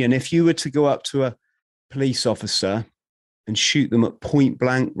opinion, if you were to go up to a police officer and shoot them at point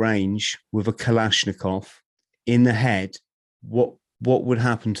blank range with a Kalashnikov in the head, what would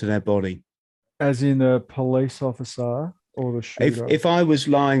happen to their body? As in the police officer or the shooter? If I was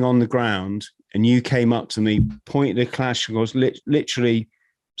lying on the ground and you came up to me, pointed a Kalashnikov literally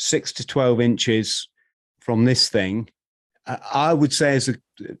 6 to 12 inches from this thing, I would say,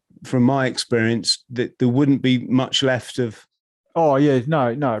 from my experience, that there wouldn't be much left of. Oh yeah,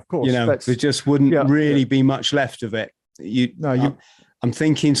 no, of course. There just wouldn't really be much left of it. I'm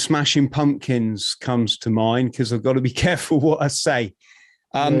thinking Smashing Pumpkins comes to mind because I've got to be careful what I say.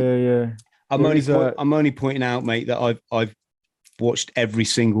 I'm only pointing out, mate, that I've watched every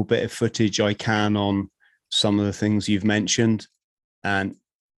single bit of footage I can on some of the things you've mentioned, and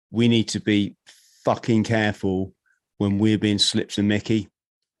we need to be fucking careful when we're being slipped a Mickey.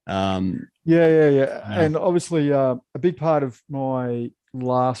 Yeah. And obviously, a big part of my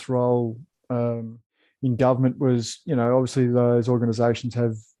last role in government was, obviously those organisations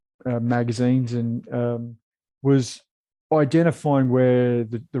have magazines, and was identifying where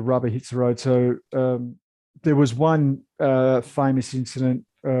the rubber hits the road. So there was one famous incident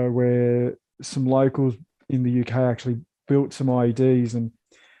where some locals in the UK actually built some IEDs, and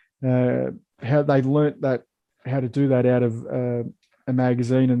how they learnt how to do that out of a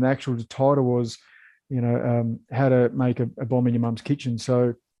magazine, and the actual title was, how to make a bomb in your mum's kitchen.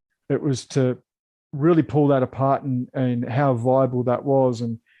 So it was to really pull that apart and how viable that was.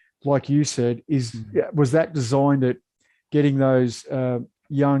 And like you said, was that designed at getting those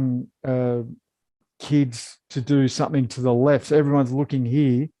young kids to do something to the left? So everyone's looking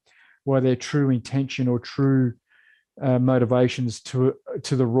here, where their true intention or true motivations to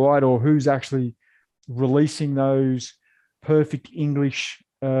the right, or who's actually releasing those perfect English,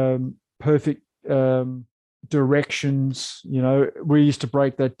 perfect directions. We used to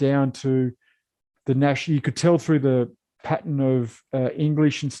break that down to the national. You could tell through the pattern of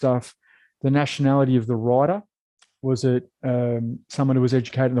English and stuff, the nationality of the writer. Was it someone who was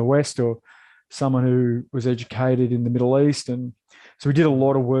educated in the West, or someone who was educated in the Middle East? And so we did a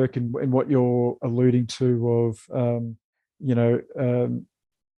lot of work in what you're alluding to of, I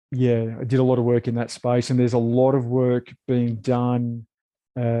did a lot of work in that space, and there's a lot of work being done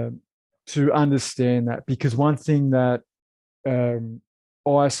to understand that, because one thing that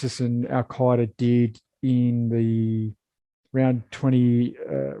ISIS and Al Qaeda did in the around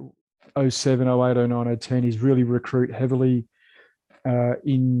 2007, 08, 09, 010 is really recruit heavily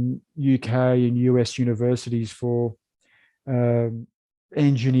in UK and US universities for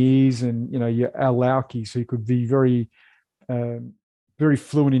engineers and your al-Lawki, so you could be very very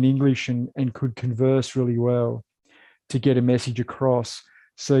fluent in English and could converse really well to get a message across.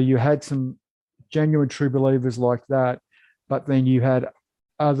 So you had some genuine true believers like that, but then you had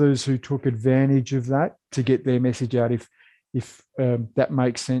others who took advantage of that to get their message out, if that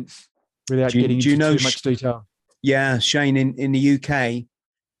makes sense, without getting into too much detail. Yeah, Shane, in the UK,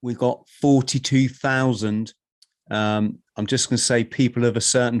 we've got 42,000. I'm just going to say people of a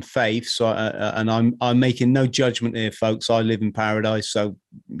certain faith. So, and I'm making no judgment here, folks. I live in paradise, so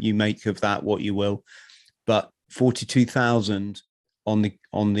you make of that what you will. But 42,000 on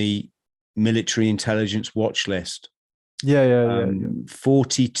the military intelligence watch list. Yeah.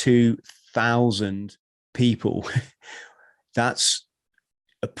 42,000 people. That's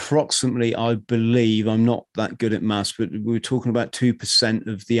approximately, I believe, I'm not that good at maths, but we were talking about 2%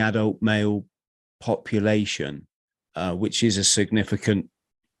 of the adult male population, which is a significant.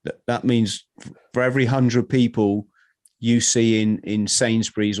 That means for every 100 people you see in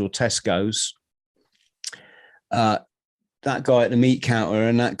Sainsbury's or Tesco's, that guy at the meat counter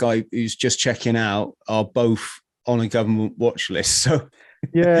and that guy who's just checking out are both on a government watch list. So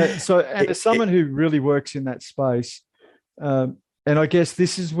yeah. So, and as someone who really works in that space, and I guess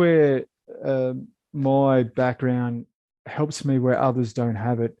this is where my background helps me where others don't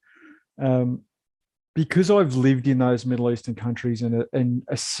have it. Because I've lived in those Middle Eastern countries and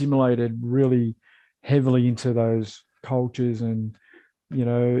assimilated really heavily into those cultures and,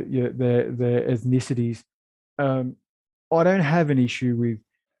 their ethnicities, I don't have an issue with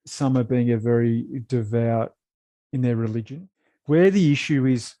some being a very devout in their religion. Where the issue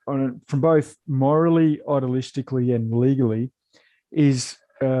is, from both morally, idealistically, and legally, is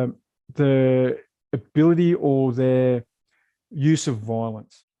the ability or their use of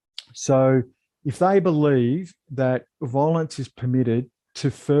violence. So if they believe that violence is permitted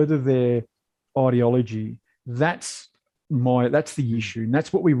to further their ideology, that's the issue, and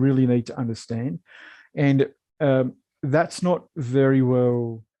that's what we really need to understand. And that's not very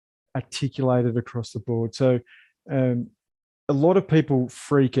well articulated across the board. So a lot of people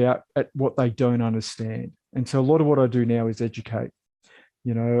freak out at what they don't understand, and so a lot of what I do now is educate.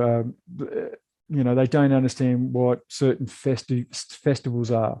 They don't understand what certain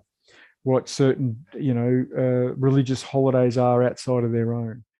festivals are, what certain religious holidays are outside of their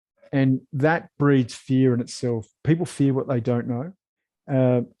own, and that breeds fear in itself. People fear what they don't know.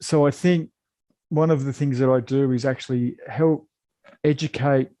 So I think one of the things that I do is actually help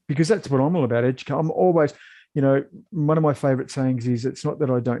educate, because that's what I'm all about. Educate. I'm always, one of my favorite sayings is, it's not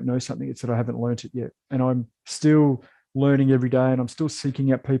that I don't know something, it's that I haven't learned it yet. And I'm still learning every day, and I'm still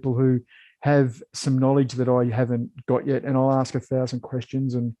seeking out people who have some knowledge that I haven't got yet. And I'll ask 1,000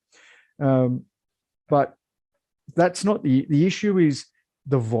 questions. And but that's not the issue. Is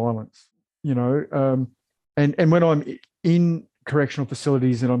the violence, and when I'm in correctional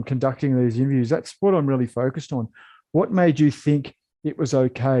facilities and I'm conducting these interviews, that's what I'm really focused on. What made you think it was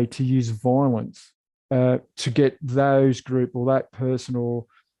okay to use violence to get those group or that person, or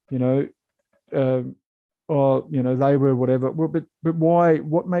you know, or you know, they were whatever. Well, but why?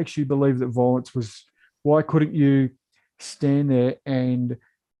 What makes you believe that violence was? Why couldn't you stand there and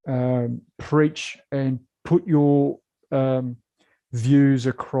preach and put your views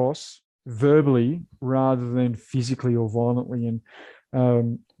across verbally rather than physically or violently?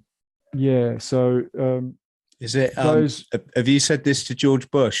 And yeah, so is it? those. Have you said this to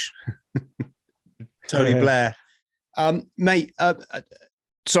George Bush, Tony Blair, mate?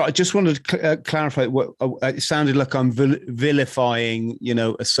 So I just wanted to clarify what it sounded like I'm vilifying, you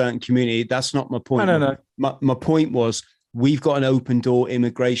know, a certain community. That's not my point. No. My point was we've got an open door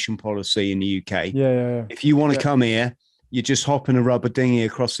immigration policy in the UK. Yeah. If you want to come here, you just hop in a rubber dinghy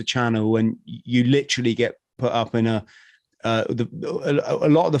across the channel, and you literally get put up in a lot of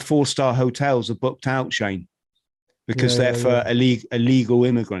the 4-star hotels are booked out, Shane, because they're for illegal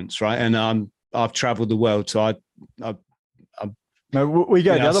immigrants, right? And I've traveled the world, so no, we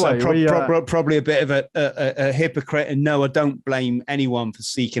go the other way. Probably a bit of a hypocrite, and no, I don't blame anyone for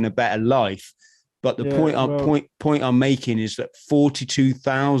seeking a better life. But the point I'm making is that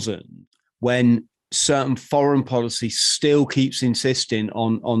 42,000, when certain foreign policy still keeps insisting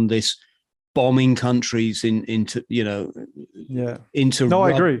on this bombing countries into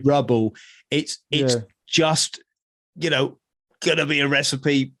I agree. rubble. It's just, you know, gonna be a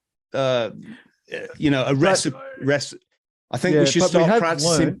recipe. A recipe. I think we should start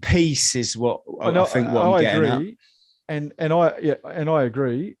practicing peace. Is what I think. What I'm getting at. And I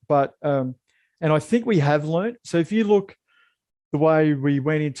agree. But and I think we have learned. So if you look the way we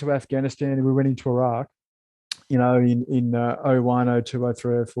went into Afghanistan and we went into Iraq, you know, in 01, 02,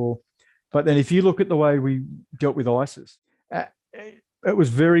 03, 04. But then if you look at the way we dealt with ISIS, it was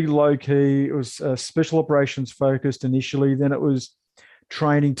very low key. It was special operations focused initially. Then it was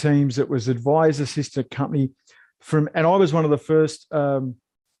training teams. It was advisor sister company. And I was one of the first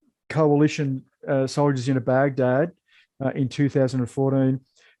coalition soldiers into Baghdad in 2014.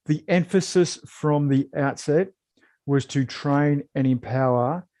 The emphasis from the outset was to train and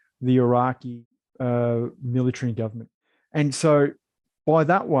empower the Iraqi military and government. And so by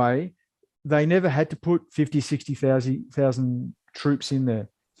that way, they never had to put 50, 60,000 troops in there.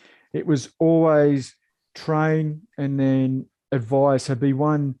 It was always train and then advise. So be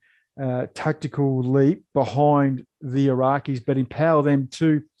one tactical leap behind the Iraqis, but empower them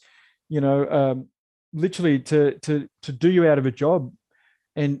to, you know, literally to do you out of a job.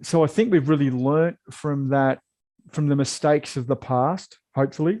 And so I think we've really learnt from that, from the mistakes of the past,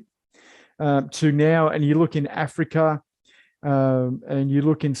 hopefully, to now. And you look in Africa and you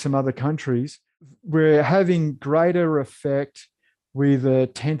look in some other countries, we're having greater effect with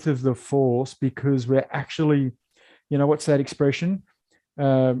 1/10 of the force because we're actually, you know, what's that expression?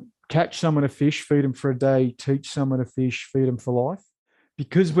 Catch someone a fish, feed them for a day, teach someone a fish, feed them for life.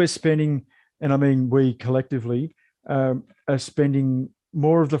 Because we're spending, and I mean we collectively, are spending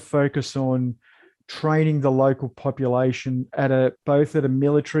more of the focus on training the local population at both at a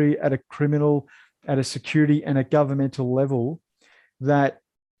military, at a criminal, at a security and a governmental level, that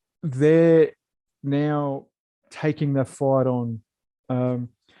they're now taking the fight on.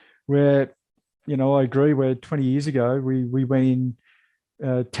 Where, you know, I agree, where 20 years ago we went in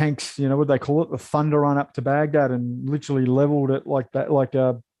tanks, you know, what they call it, the thunder run up to Baghdad and literally leveled it like that, like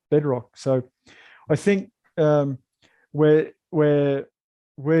a bedrock. So I think where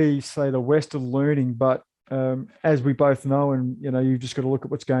we say the West are learning, but as we both know, and, you know, you've just got to look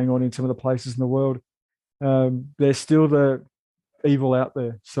at what's going on in some of the places in the world, there's still the evil out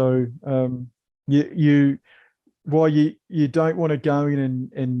there. So while you don't want to go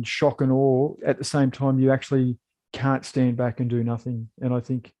in and shock and awe, at the same time, you actually can't stand back and do nothing. And I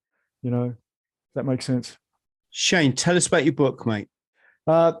think, you know, that makes sense. Shane, tell us about your book, mate.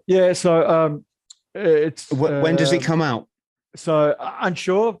 So it's when does it come out? So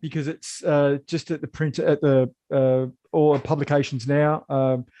unsure, because it's just at the print at the all publications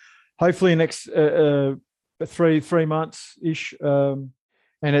now. Hopefully next 3 months ish,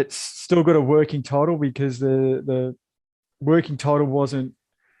 and it's still got a working title because the working title wasn't,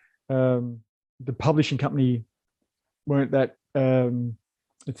 the publishing company weren't that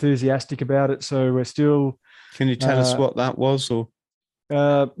enthusiastic about it. So we're still. Can you tell us what that was? Or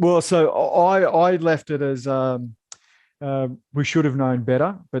well, so I left it as we should have known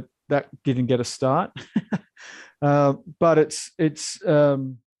better, but that didn't get a start. But it's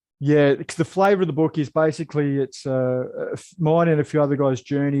because the flavor of the book is basically it's mine and a few other guys'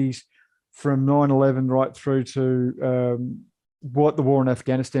 journeys from 9/11 right through to what the war in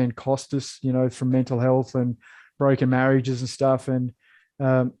Afghanistan cost us, you know, from mental health and broken marriages and stuff, and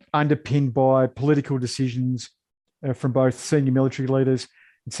underpinned by political decisions from both senior military leaders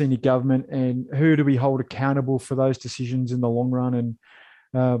and senior government, and who do we hold accountable for those decisions in the long run? And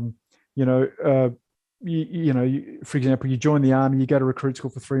for example, you join the army, you go to recruit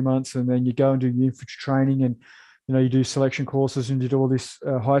school for 3 months, and then you go and do infantry training, and you do selection courses and you do all this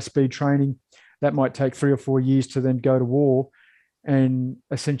high speed training. That might take 3 or 4 years to then go to war, and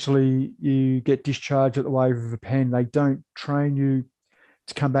essentially you get discharged at the wave of a pen. They don't train you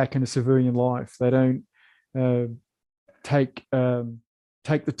to come back in a civilian life. They don't take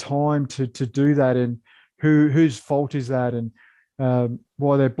the time to do that. And whose fault is that? And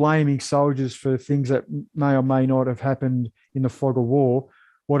while they're blaming soldiers for things that may or may not have happened in the fog of war,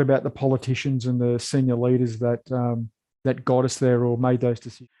 what about the politicians and the senior leaders that got us there or made those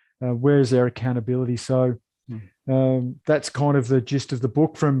decisions? Where is their accountability? So that's kind of the gist of the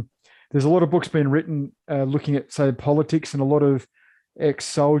book. There's a lot of books being written looking at, say, politics, and a lot of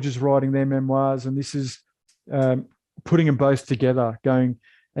ex-soldiers writing their memoirs, and this is putting them both together, and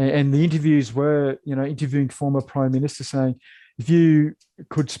the interviews were, interviewing former prime minister, saying, if you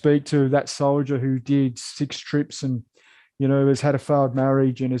could speak to that soldier who did 6 trips and, has had a failed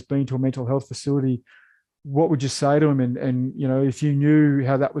marriage and has been to a mental health facility, what would you say to him? And if you knew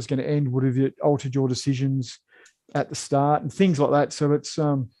how that was going to end, would have it altered your decisions at the start and things like that? So it's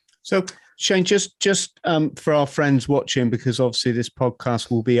So Shane, just for our friends watching, because obviously this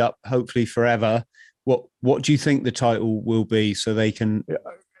podcast will be up hopefully forever. What do you think the title will be, so they can?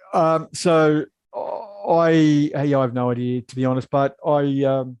 So I have no idea, to be honest, but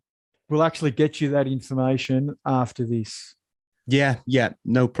I will actually get you that information after this. Yeah,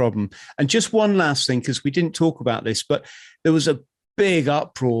 no problem. And just one last thing, because we didn't talk about this, but there was a big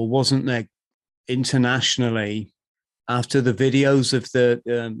uproar, wasn't there, internationally, after the videos of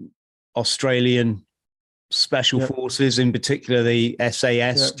the Australian Special Forces, in particular the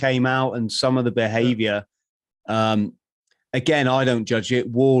SAS, came out, and some of the behavior. Again, I don't judge it.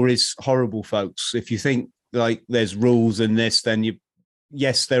 War is horrible, folks. If you think like there's rules in this, then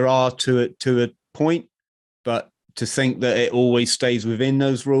yes, there are to a point, but to think that it always stays within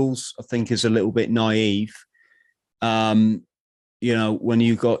those rules, I think is a little bit naive. When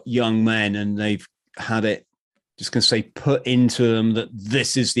you've got young men and they've had it, just going to say, put into them that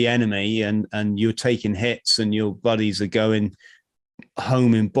this is the enemy, and you're taking hits and your buddies are going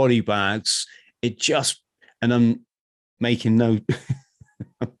home in body bags. And I'm making no,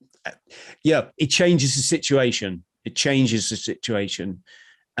 it changes the situation. It changes the situation.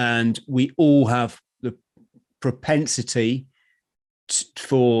 And we all have the propensity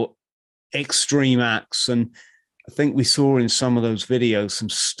for extreme acts. And I think we saw in some of those videos some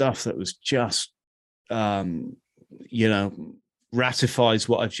stuff that was just, ratifies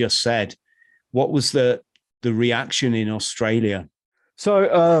what I've just said. What was the reaction in Australia?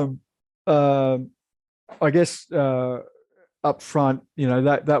 So I guess up front,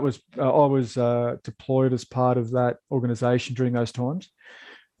 that was I was deployed as part of that organization during those times.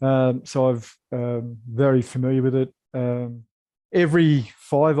 So I've very familiar with it. Every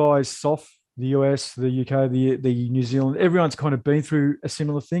Five Eyes, SOF, the US, the UK, the New Zealand, everyone's kind of been through a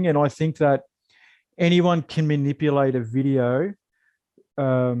similar thing. And I think that anyone can manipulate a video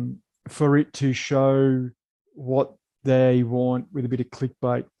for it to show what they want with a bit of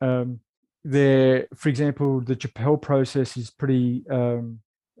clickbait. For example, the Chappelle process is pretty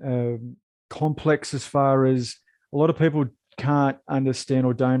complex, as far as a lot of people can't understand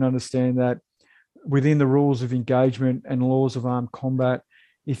or don't understand that within the rules of engagement and laws of armed combat,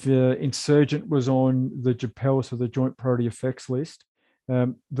 if an insurgent was on the Chappelle, so the Joint Priority Effects list,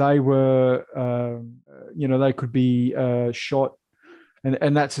 they were, they could be shot.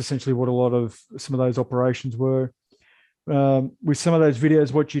 And that's essentially what a lot of some of those operations were. With some of those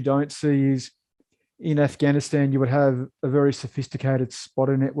videos, what you don't see is in Afghanistan, you would have a very sophisticated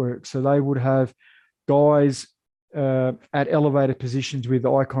spotter network. So they would have guys at elevated positions with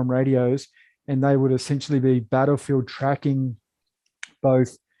ICOM radios, and they would essentially be battlefield tracking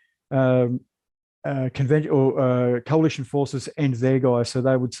both coalition forces and their guys. So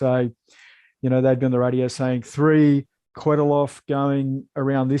they would say, they'd be on the radio saying 3 Queteloff going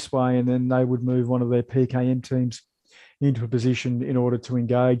around this way, and then they would move one of their PKM teams into a position in order to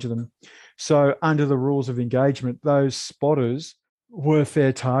engage them. So under the rules of engagement, those spotters were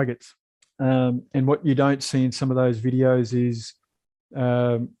fair targets. And what you don't see in some of those videos is,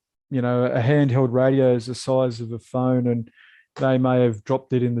 a handheld radio is the size of a phone, and they may have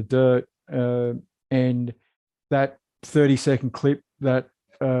dropped it in the dirt. And that 30-second clip that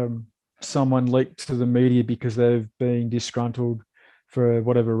someone leaked to the media because they've been disgruntled for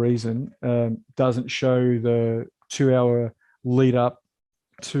whatever reason, doesn't show the 2-hour lead up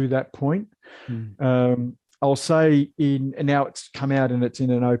to that point. I'll say and now it's come out and it's in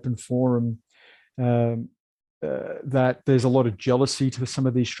an open forum, that there's a lot of jealousy to some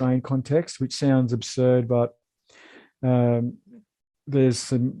of the Australian context, which sounds absurd, but there's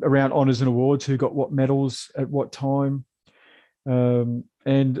some around honours and awards, who got what medals at what time. And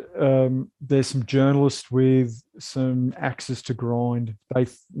there's some journalists with some axes to grind.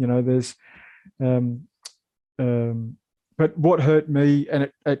 There's, but what hurt me,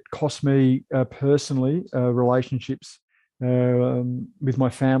 and it cost me personally, relationships with my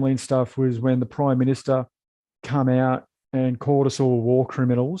family and stuff, was when the Prime Minister come out and called us all war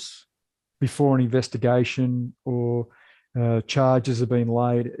criminals before an investigation or charges have been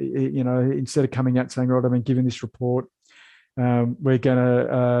laid. Instead of coming out saying, right, I've been given this report, we're going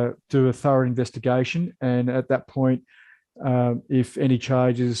to do a thorough investigation, and at that point, if any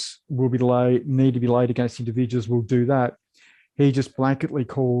charges need to be laid against individuals, we'll do that. He just blanketly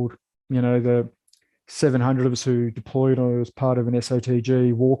called, the 700 of us who deployed as part of an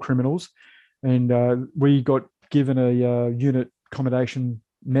SOTG war criminals, and we got given a unit accommodation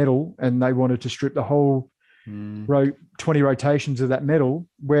medal, and they wanted to strip the whole 20 rotations of that medal,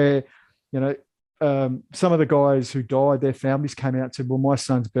 where, some of the guys who died, their families came out and said, well, my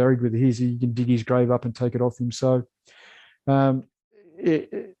son's buried with his, he can dig his grave up and take it off him. So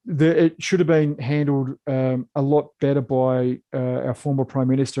it should have been handled a lot better by our former Prime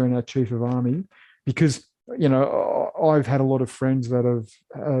Minister and our Chief of Army, because, I've had a lot of friends that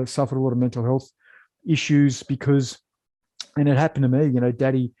have suffered a lot of mental health issues because, and it happened to me,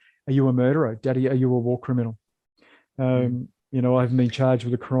 Daddy, are you a murderer? Daddy, are you a war criminal? I haven't been charged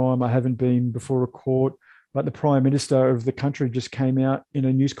with a crime. I haven't been before a court, but the Prime Minister of the country just came out in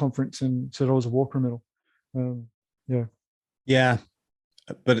a news conference and said I was a war criminal. Yeah,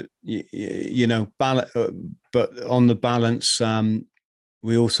 but but on the balance,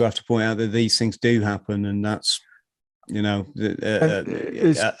 we also have to point out that these things do happen, and that's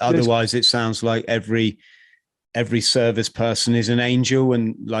otherwise it sounds like every service person is an angel,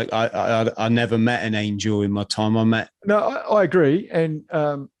 and like I never met an angel in my time. I agree, and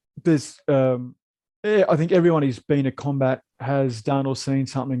there's I think everyone who's been to combat has done or seen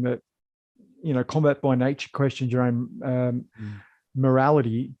something that, combat by nature questions your own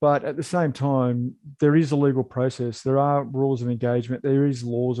morality, but at the same time there is a legal process, there are rules of engagement, there is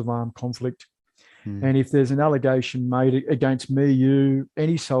laws of armed conflict. And if there's an allegation made against me, you,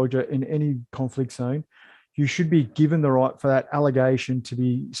 any soldier in any conflict zone, you should be given the right for that allegation to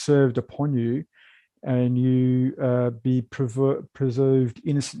be served upon you, and you be preserved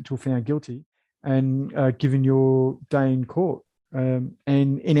innocent until found guilty, and given your day in court. And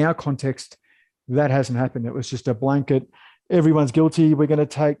in our context, that hasn't happened. It was just a blanket, everyone's guilty, we're going to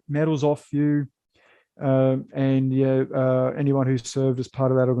take medals off you. Anyone who served as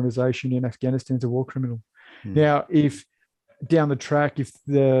part of that organization in Afghanistan is a war criminal. Now, if down the track, if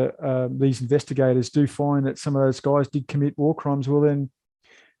these investigators do find that some of those guys did commit war crimes, well then,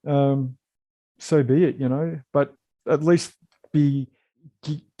 so be it, but at least be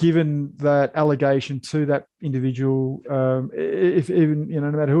given that allegation to that individual, if even,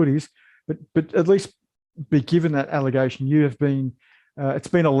 no matter who it is, but at least be given that allegation. You have been, it's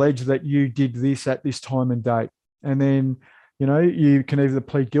been alleged that you did this at this time and date, and then, you can either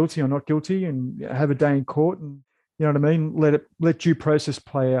plead guilty or not guilty and have a day in court, and you know what I mean? Let due process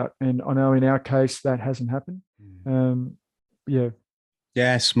play out. And I know in our case that hasn't happened.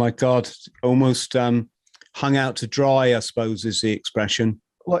 Yes, my God, almost hung out to dry, I suppose, is the expression.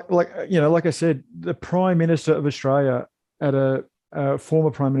 Like I said, the Prime Minister of Australia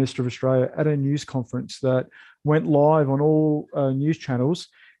former Prime Minister of Australia at a news conference that went live on all news channels.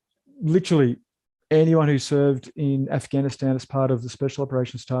 Literally, anyone who served in Afghanistan as part of the Special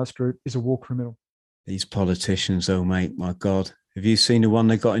Operations Task Group is a war criminal. These politicians, oh, mate, my God. Have you seen the one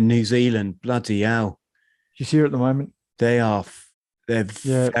they got in New Zealand? Bloody hell. You see her at the moment? They're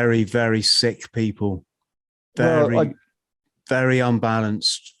very, very sick people. Very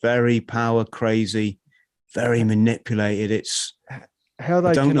unbalanced, very power crazy, very manipulated. It's how they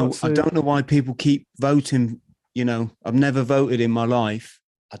I don't know why people keep voting. I've never voted in my life.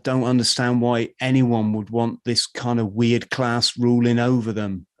 I don't understand why anyone would want this kind of weird class ruling over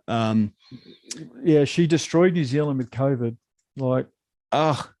them. She destroyed New Zealand with COVID.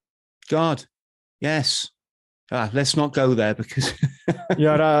 Oh, God, yes. Let's not go there because. I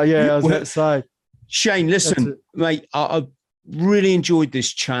was about to say. Shane, listen, mate. I really enjoyed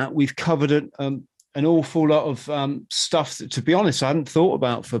this chat. We've covered an awful lot of stuff that, to be honest, I hadn't thought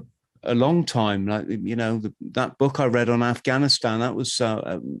about for a long time. Like, you know, that book I read on Afghanistan, that was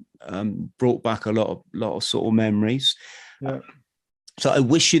brought back a lot of sort of memories. Yeah. So I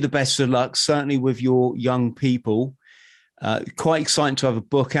wish you the best of luck, certainly with your young people. Quite exciting to have a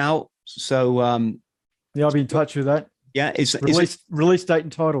book out. So yeah, I'll be in touch with that. Yeah, release date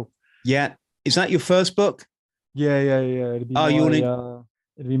and title. Yeah, is that your first book? Yeah. It'd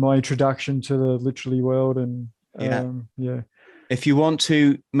be my introduction to the literary world, and yeah. If you want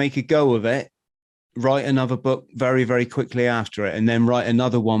to make a go of it, write another book very, very quickly after it, and then write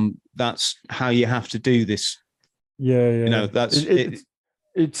another one. That's how you have to do this. Yeah. You know, that's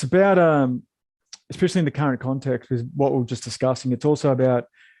it's about especially in the current context with what we were just discussing. It's also about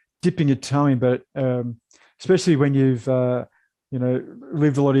dipping your toe in, but especially when you've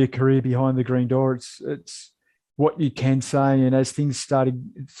lived a lot of your career behind the green door. It's what you can say, and as things started,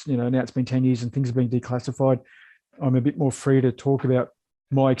 now it's been 10 years and things have been declassified. I'm a bit more free to talk about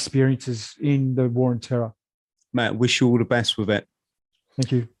my experiences in the war and terror. Matt, wish you all the best with it.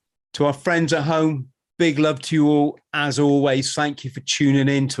 Thank you. To our friends at home, big love to you all. As always, thank you for tuning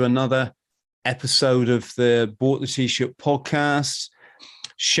in to another episode of the Bought the T-Shirt podcast.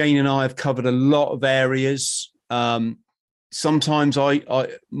 Shane and I have covered a lot of areas. Sometimes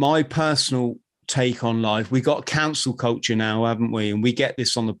my personal take on life, we got cancel culture now, haven't we? And we get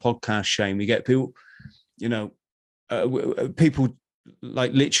this on the podcast, Shane. We get people, people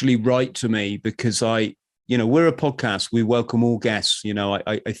like literally write to me because we're a podcast. We welcome all guests.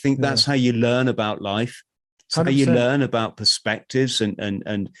 I think that's how you learn about life. It's how you learn about perspectives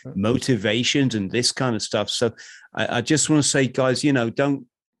and motivations and this kind of stuff. So I just want to say, guys, don't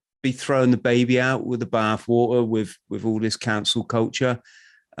be throwing the baby out with the bathwater with all this cancel culture.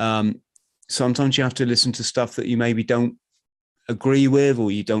 Sometimes you have to listen to stuff that you maybe don't agree with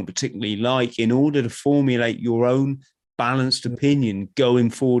or you don't particularly like in order to formulate your own balanced opinion going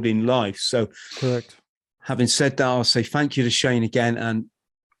forward in life. So correct. Having said that, I'll say thank you to Shane again. And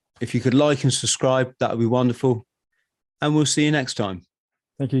if you could like and subscribe, that would be wonderful. And we'll see you next time.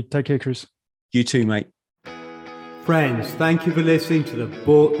 Thank you. Take care, Chris. You too, mate. Friends, thank you for listening to the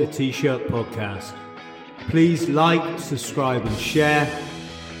Bought the T-Shirt podcast. Please like, subscribe and share.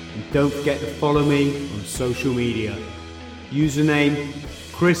 And don't forget to follow me on social media. Username,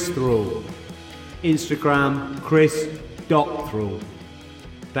 Chris Thrall. Instagram, chris.thrall.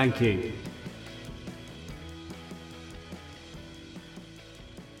 Thank you.